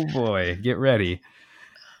 oh boy, get ready.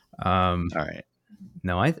 Um, All right.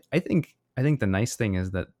 no, I think the nice thing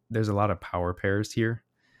is that there's a lot of power pairs here.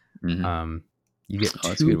 Mm-hmm. Um, you get Oh,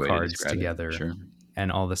 that's a good 2 way to cards describe it. together, Sure.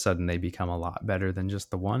 and all of a sudden they become a lot better than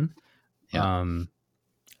just the one. Yeah.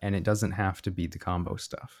 And it doesn't have to be the combo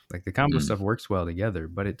stuff. Like the combo Mm. stuff works well together,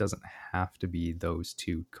 but it doesn't have to be those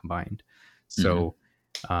 2 combined. Mm-hmm. So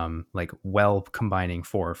like combining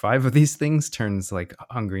 4 or 5 of these things turns like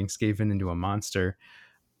Hungering Skaven into a monster.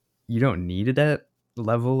 You don't need it at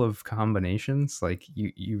level of combinations. Like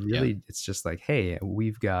you Yeah. really, it's just like, hey,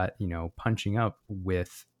 we've got punching up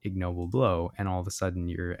with Ignoble Blow, and all of a sudden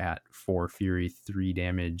you're at 4 fury, 3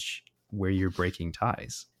 damage where you're breaking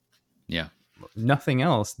ties. Yeah. Nothing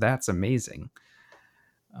else, that's amazing.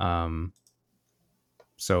 um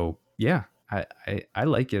so yeah, I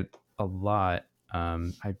like it a lot.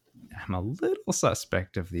 I'm a little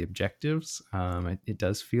suspect of the objectives. It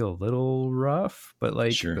does feel a little rough, but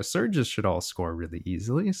like Sure. the surges should all score really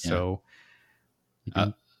easily, Yeah. so you Uh,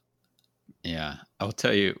 can. yeah. I'll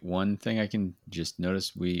tell you one thing I can just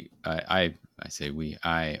notice. I say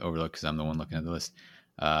I overlook because I'm the one looking at the list.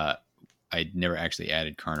 Uh, I never actually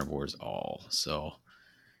added carnivores all. So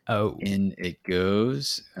Oh, in it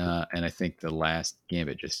goes. And I think the last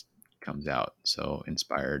gambit just comes out. So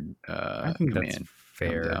inspired I think that's command comes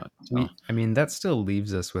fair. out. So I mean, that still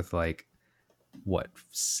leaves us with like what,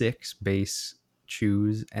 6 base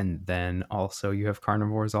choose, and then also you have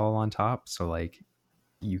carnivores all on top, so like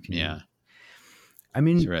you can. yeah. I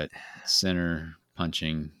mean, So we're at center,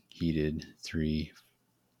 punching, heated, 3,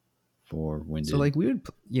 4, so winded. like we would,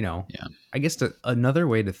 Yeah. I guess another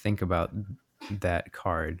way to think about that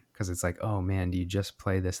card, because it's like, oh man, do you just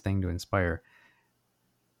play this thing to inspire?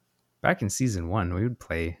 Back in season 1, we would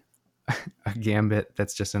play a gambit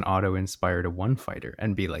that's just an auto inspire to 1 fighter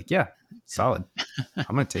and be like, yeah, solid. I'm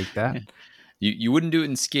gonna take that. You wouldn't do it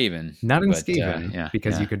in Skaven, Not in but Skaven, yeah,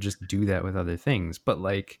 because you yeah. could just do that with other things. But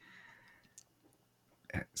like,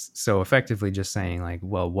 so effectively just saying like,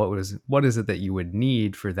 well, what is it that you would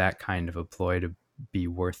need for that kind of a ploy to be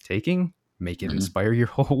worth taking? Make it Hmm. inspire your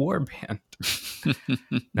whole warband.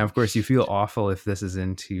 Now, of course, you feel awful if this is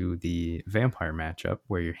into the vampire matchup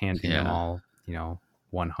where you're handing them Yeah, all,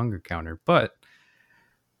 one hunger counter. But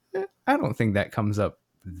I don't think that comes up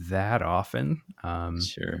that often.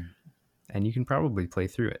 sure. And you can probably play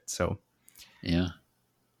through it. So Yeah.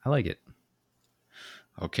 I like it.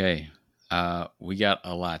 Okay. We got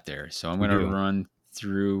a lot there. So I'm We going to do. run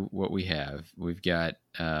through what we have. We've got,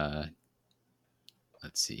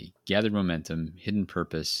 let's see, Gather Momentum, Hidden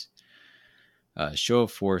Purpose, Show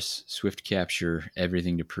of Force, Swift Capture,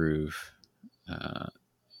 Everything to Prove, uh,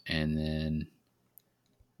 and then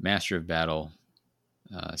Master of Battle,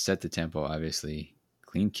 Set the Tempo, obviously,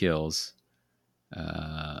 Clean Kills,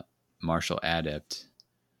 uh, Martial Adept,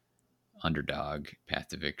 Underdog, Path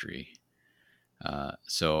to Victory.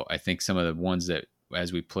 So I think some of the ones that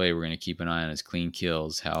as we play, we're going to keep an eye on is Clean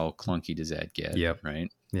Kills. How clunky does that get? Yep. Right.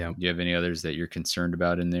 Yep. Do you have any others that you're concerned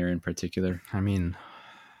about in there in particular? I mean,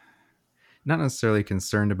 not necessarily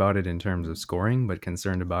concerned about it in terms of scoring, but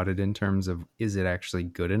concerned about it in terms of, is it actually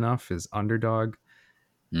good enough? Is underdog?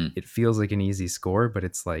 Mm. It feels like an easy score, but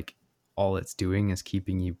it's like all it's doing is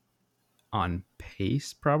keeping you on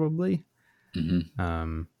pace, probably. Mm-hmm.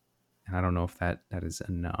 And I don't know if that is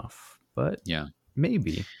enough, but Yeah.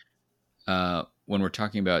 maybe. When we're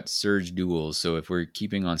talking about surge duels, so if we're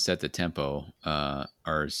keeping on Set the Tempo,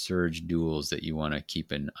 our surge duels that you want to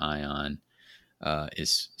keep an eye on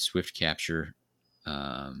is Swift Capture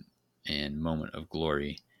and Moment of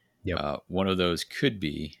Glory. Yep. One of those could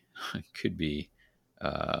be could be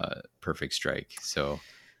Perfect Strike. So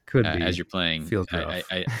Could as be. you're playing, Feels rough.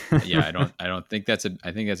 yeah, I don't think I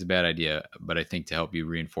think that's a bad idea, but I think to help you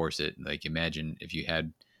reinforce it, like imagine if you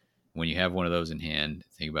had when you have one of those in hand,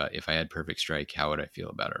 think about if I had Perfect Strike, how would I feel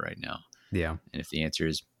about it right now? Yeah. And if the answer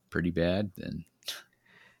is pretty bad, then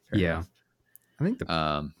fair Yeah. enough. I think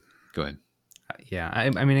the Go ahead. yeah,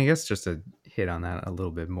 I mean, I guess just to hit on that a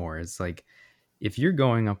little bit more, it's like if you're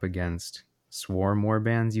going up against swarm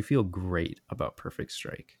warbands, you feel great about Perfect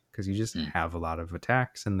Strike because you just Mm, have a lot of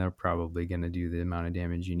attacks and they're probably going to do the amount of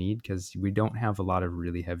damage you need because we don't have a lot of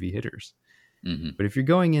really heavy hitters. mm-hmm. But if you're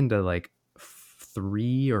going into like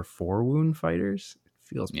 3 or 4 wound fighters, it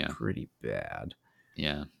feels Yeah, pretty bad.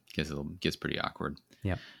 yeah, gets pretty awkward.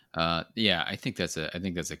 Yeah. Yeah, I think that's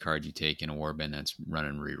a card you take in a warband that's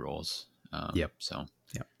running rerolls. Yep. So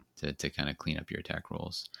Yep. to kind of clean up your attack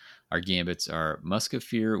rolls. Our gambits are Musk of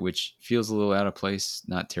Fear, which feels a little out of place,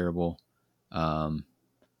 not terrible. Um,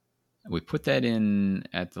 we put that in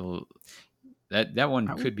at the that one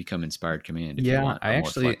I would, could become Inspired Command if you yeah, want a more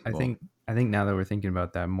flexible. I think now that we're thinking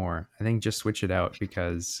about that more, I think just switch it out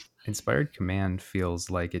because Inspired Command feels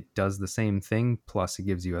like it does the same thing plus it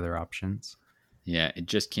gives you other options. Yeah, it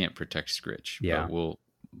just can't protect Scritch, but Yeah. we'll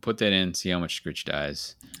put that in, see how much Scritch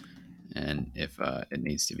dies, and if it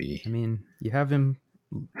needs to be. I mean, you have him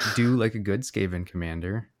do like a good Skaven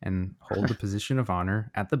commander and hold the position of honor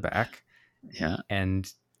at the back, Yeah,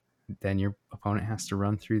 and then your opponent has to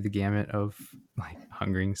run through the gamut of like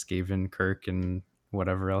Hungering, Skaven, Kirk, and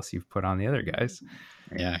whatever else you've put on the other guys.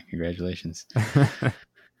 yeah. Congratulations.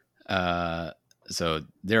 Uh, so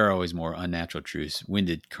there are always more unnatural truths.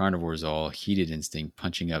 Winded, carnivores all, heated instinct,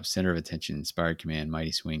 punching up, center of attention, inspired command,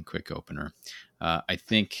 mighty swing, quick opener. I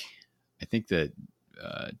think the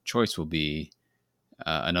choice will be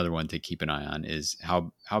another one to keep an eye on is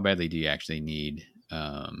how badly do you actually need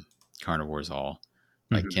carnivores all?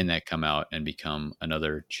 Like, Mhm. can that come out and become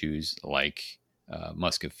another choose like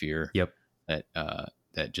Musk of Fear Yep.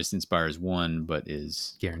 that just inspires one but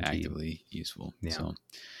is Guaranteed. actively useful? Yeah. So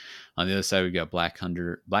on the other side, we've got Black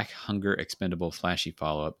Hunger, Expendable, Flashy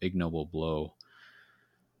Follow Up, Ignoble Blow,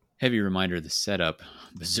 Heavy Reminder of the Setup,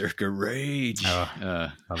 Berserker Rage,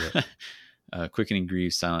 Oh, love it. Quickening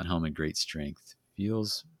Grief, Silent Home, and Great Strength.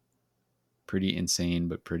 Feels pretty insane,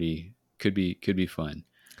 but could be fun.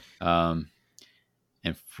 Um,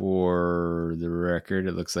 and for the record,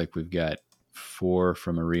 it looks like we've got 4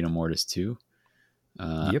 from Arena Mortis 2,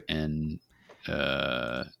 Yep. and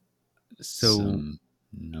So some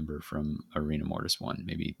number from Arena Mortis 1,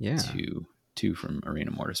 maybe yeah, two from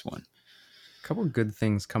Arena Mortis 1. a couple of good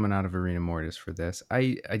things coming out of Arena Mortis for this.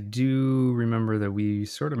 I do remember that we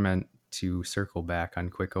sort of meant to circle back on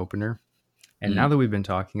Quick Opener. And now Mm. that we've been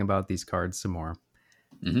talking about these cards some more,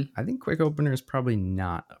 Mm-hmm. I think Quick Opener is probably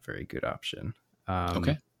not a very good option.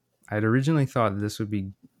 Okay. I'd originally thought this would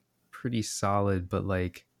be pretty solid, but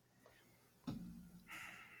like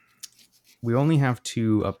we only have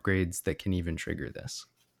 2 upgrades that can even trigger this.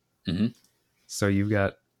 Mm-hmm. So you've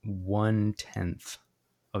got 1/10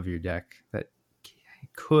 of your deck that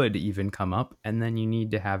could even come up, and then you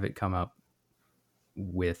need to have it come up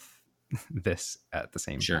with this at the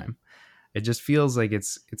same Sure. time. It just feels like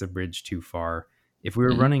it's a bridge too far. If we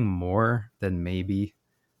were Mm-hmm. running more, then maybe,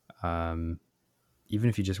 even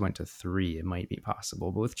if you just went to 3, it might be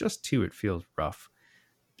possible. But with just 2, it feels rough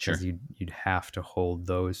Sure. because you'd have to hold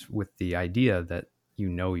those with the idea that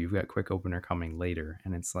you've got quick opener coming later,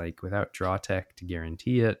 and it's like without draw tech to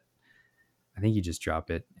guarantee it, I think you just drop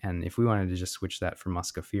it. And if we wanted to just switch that for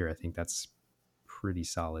Musk of Fear, I think that's pretty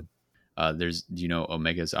solid. Do you know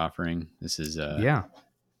Omega's offering? This is Yeah.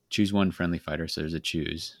 choose one friendly fighter. So there's a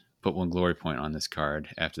choose. Put 1 glory point on this card.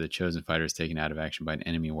 After the chosen fighter is taken out of action by an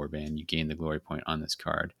enemy warband, you gain the glory point on this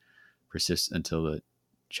card. Persists until the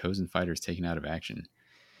chosen fighter is taken out of action.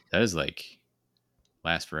 That is like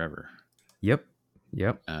last forever. Yep.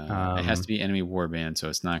 It has to be enemy warband, so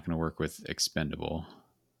it's not going to work with expendable.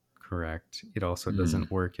 Correct. It also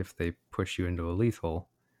doesn't work if they push you into a lethal.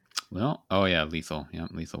 Well, oh yeah, lethal. Yeah,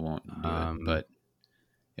 lethal won't do it. But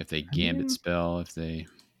if they gambit spell, if they,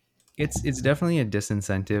 it's definitely a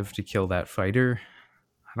disincentive to kill that fighter.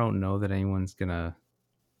 I don't know that anyone's gonna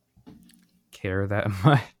care that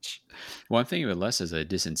much. Well, I'm thinking of it less as a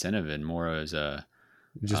disincentive and more as a,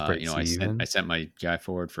 Just breaks I sent my guy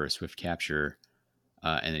forward for a swift capture,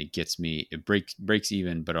 and it gets me, it breaks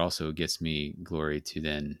even, but also gets me glory to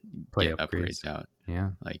then play get upgrades out.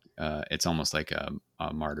 Yeah, like it's almost like a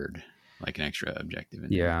martyred, like an extra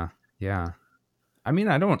objective. Yeah. I mean,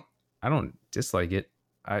 I don't dislike it.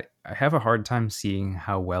 I have a hard time seeing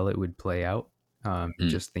how well it would play out.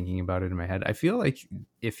 Just thinking about it in my head, I feel like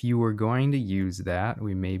if you were going to use that,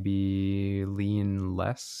 we maybe lean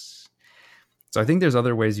less. So I think there's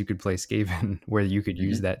other ways you could play Skaven where you could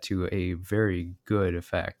use that to a very good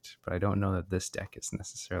effect, but I don't know that this deck is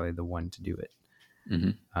necessarily the one to do it.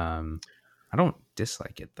 I don't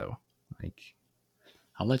dislike it though. Like,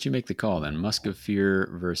 I'll let you make the call then. Musk of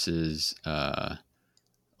Fear versus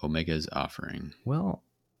Omega's offering. Well,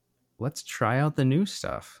 let's try out the new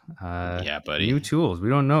stuff. Yeah, buddy. New tools. We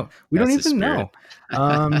don't know. We don't even know.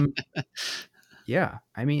 Yeah,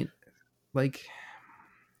 I mean, like,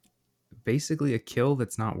 basically a kill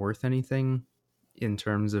that's not worth anything in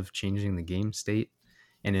terms of changing the game state,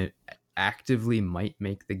 and it actively might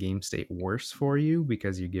make the game state worse for you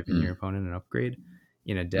because you're giving your opponent an upgrade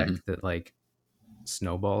in a deck that like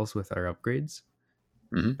snowballs with our upgrades.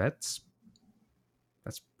 That's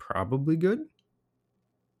probably good.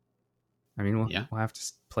 I mean, we'll have to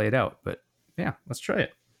play it out, but yeah, let's try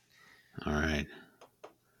it. All right.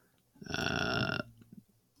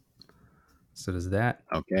 So does that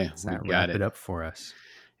wrap it up for us?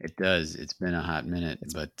 It does. It's been a hot minute,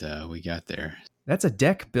 but we got there. That's a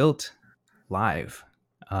deck built live.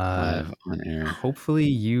 Live on air. Hopefully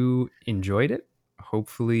you enjoyed it.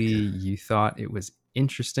 Hopefully you thought it was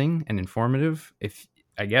interesting and informative. If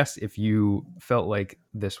you felt like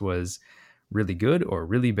this was really good or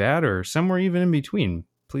really bad or somewhere even in between,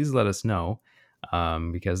 please let us know,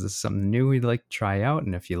 because this is something new we'd like to try out,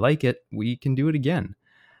 and if you like it, we can do it again.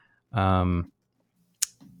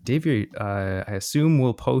 Dave, I assume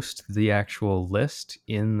we'll post the actual list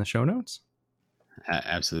in the show notes?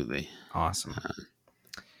 Absolutely. Awesome.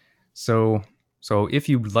 So if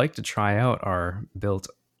you'd like to try out our built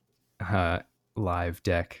live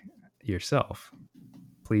deck yourself,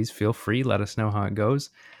 please feel free. Let us know how it goes.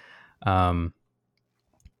 I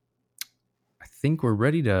think we're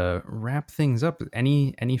ready to wrap things up.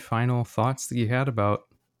 Any final thoughts that you had about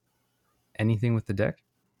anything with the deck?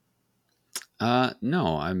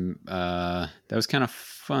 No, I'm that was kind of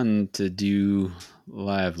fun to do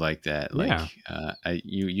live like that. Yeah. Like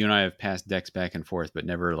you and I have passed decks back and forth, but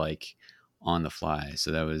never like on the fly.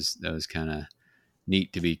 So that was kind of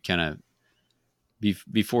neat to be kind of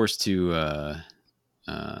be forced to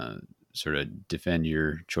sort of defend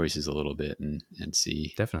your choices a little bit and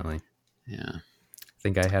see. Definitely. Yeah. I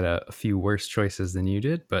think I had a few worse choices than you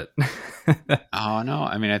did, but oh no!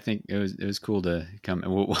 I mean, I think it was cool to come.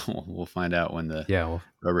 And we'll find out when the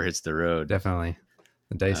rubber hits the road. Definitely,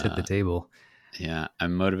 the dice hit the table. Yeah,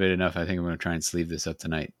 I'm motivated enough. I think I'm going to try and sleeve this up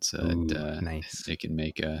tonight, so that nice. It can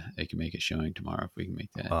make a showing tomorrow if we can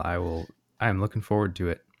make that. Well, I'm looking forward to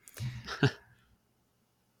it.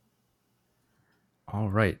 All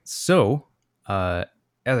right. So, as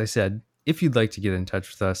I said, if you'd like to get in touch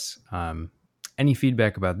with us, any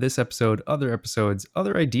feedback about this episode, other episodes,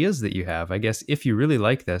 other ideas that you have, I guess if you really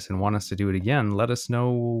like this and want us to do it again, let us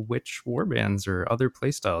know which warbands or other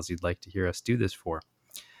playstyles you'd like to hear us do this for.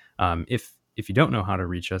 If if you don't know how to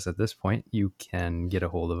reach us at this point, you can get a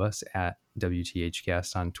hold of us at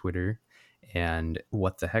WTHcast on Twitter and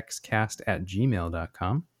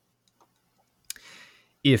whatthehexcast@gmail.com.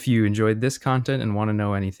 If you enjoyed this content and want to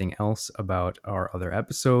know anything else about our other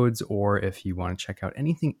episodes, or if you want to check out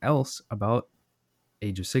anything else about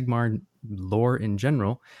Age of Sigmar lore in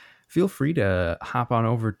general, feel free to hop on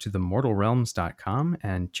over to themortalrealms.com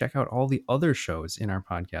and check out all the other shows in our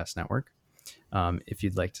podcast network. If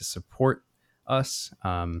you'd like to support us,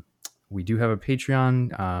 we do have a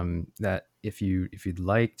Patreon that if you'd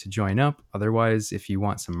like to join up. Otherwise, if you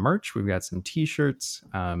want some merch, we've got some t-shirts.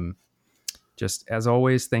 Just as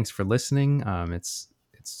always, thanks for listening. It's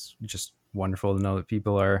just wonderful to know that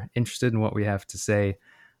people are interested in what we have to say.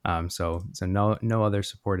 So no other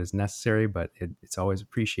support is necessary, but it's always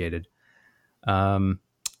appreciated.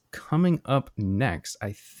 Coming up next,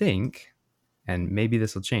 I think, and maybe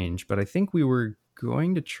this will change, but I think we were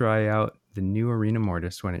going to try out the new Arena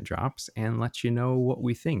Mortis when it drops and let you know what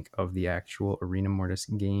we think of the actual Arena Mortis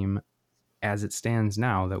game as it stands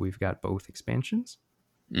now that we've got both expansions.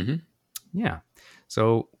 Mm-hmm. Yeah.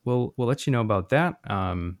 So we'll let you know about that.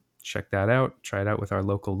 Check that out. Try it out with our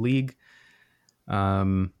local league.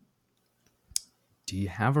 Do you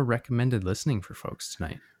have a recommended listening for folks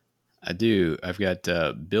tonight? I do. I've got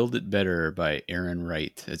Build It Better by Aaron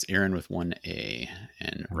Wright. It's Aaron with one A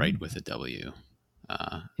and Wright with a W.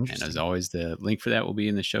 And as always, the link for that will be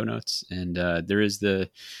in the show notes. And there is the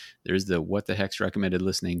What the Hex recommended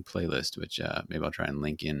listening playlist, which maybe I'll try and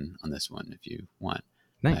link in on this one if you want.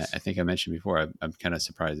 Nice. I think I mentioned before, I'm kind of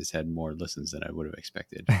surprised it's had more listens than I would have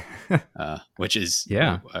expected, which is,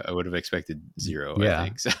 yeah, I would have expected 0. Yeah. I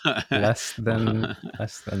think so. less than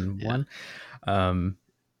yeah. 1.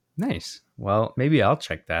 Nice. Well, maybe I'll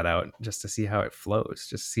check that out just to see how it flows.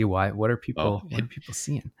 Just see what are people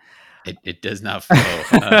seeing? It does not flow.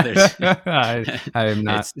 I am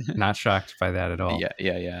not shocked by that at all.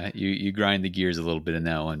 Yeah. You grind the gears a little bit in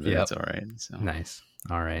that one, but that's all right. So. Nice.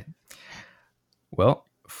 All right. Well,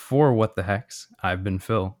 for What the Hex, I've been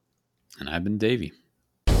Phil. And I've been Davey.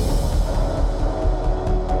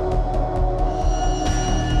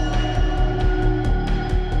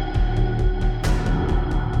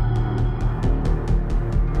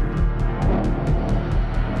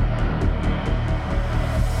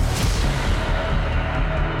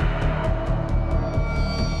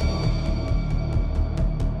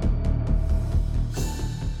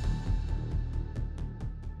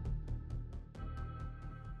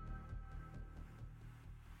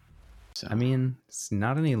 I mean, it's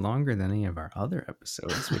not any longer than any of our other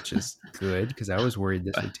episodes, which is good because I was worried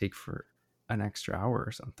this would take for an extra hour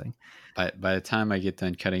or something. By the time I get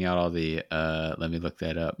done cutting out all the, let me look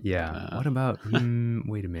that up. Yeah. What about,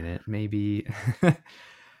 wait a minute, maybe.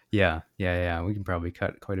 Yeah. We can probably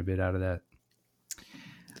cut quite a bit out of that.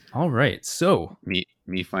 All right. So me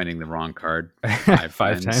finding the wrong card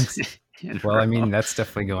five times. Well, I mean, that's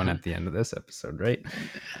definitely going at the end of this episode, right?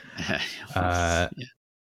 Yeah.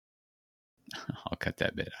 I'll cut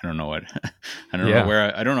that bit. I don't know what. I don't know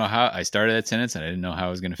where. I don't know how I started that sentence, and I didn't know how I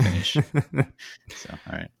was going to finish. So, all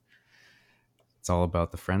right. It's all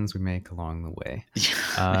about the friends we make along the way.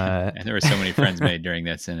 And there were so many friends made during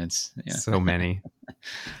that sentence. Yeah. So many.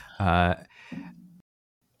 And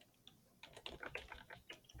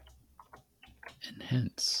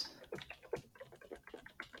hence.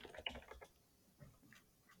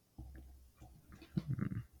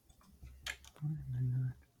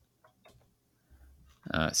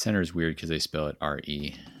 Center is weird because they spell it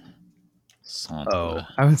R-E. Oh,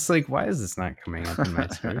 I was like, why is this not coming up in my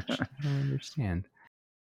search? I don't understand.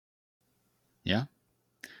 Yeah.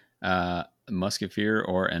 Musketeer,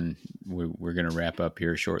 and we're going to wrap up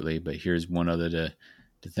here shortly, but here's one other to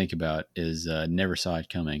think about is Never Saw It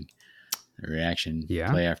Coming. The reaction,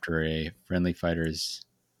 play after a friendly fighter's...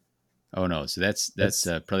 Oh, no. So that's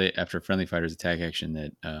probably after a friendly fighter's attack action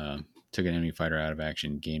that took an enemy fighter out of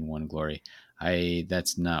action, gain 1 glory.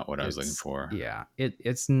 That's not what I was looking for. Yeah,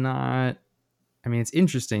 it's not. I mean, it's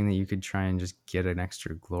interesting that you could try and just get an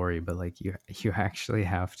extra glory, but like you actually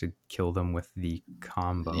have to kill them with the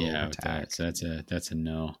combo attack. So that's a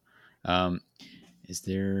no. Is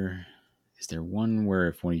there one where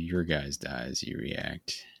if one of your guys dies, you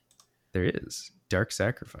react? There is Dark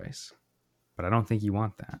Sacrifice, but I don't think you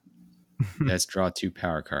want that. That's draw 2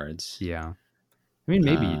 power cards. Yeah, I mean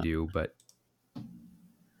maybe you do, but.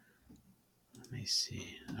 Let me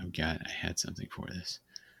see. I had something for this.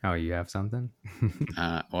 Oh, you have something?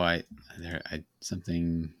 Well,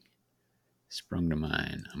 something sprung to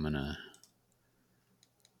mind. I'm gonna.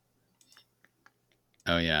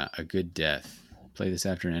 Oh yeah, A Good Death. Play this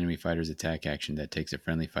after an enemy fighter's attack action that takes a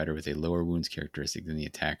friendly fighter with a lower wounds characteristic than the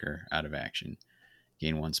attacker out of action.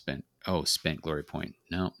 Gain 1 spent. Oh, spent glory point.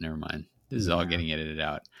 No, never mind. This is all getting edited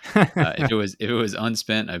out. If it was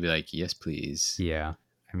unspent, I'd be like, yes, please. Yeah,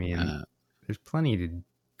 I mean, there's plenty to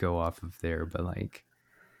go off of there, but like,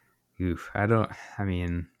 oof, I don't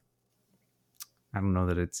know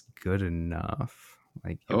that it's good enough.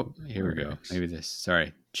 Like, oh, here we go. Maybe this.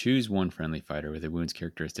 Sorry. Choose one friendly fighter with a wounds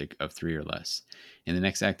characteristic of 3 or less. In the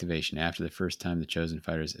next activation, after the first time the chosen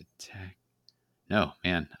fighter's attack. No,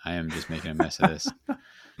 man, I am just making a mess of this.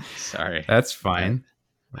 Sorry. That's fine.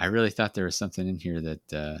 I really thought there was something in here that,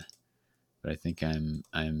 but I think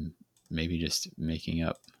I'm maybe just making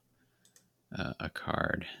up a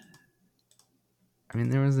card. I mean,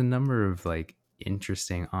 there was a number of like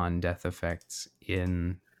interesting on death effects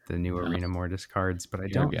in the new Arena Mortis cards, but I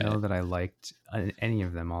don't know that I liked any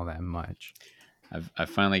of them all that much. I've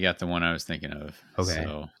finally got the one I was thinking of. Okay.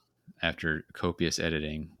 So after copious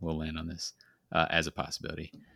editing, we'll land on this as a possibility.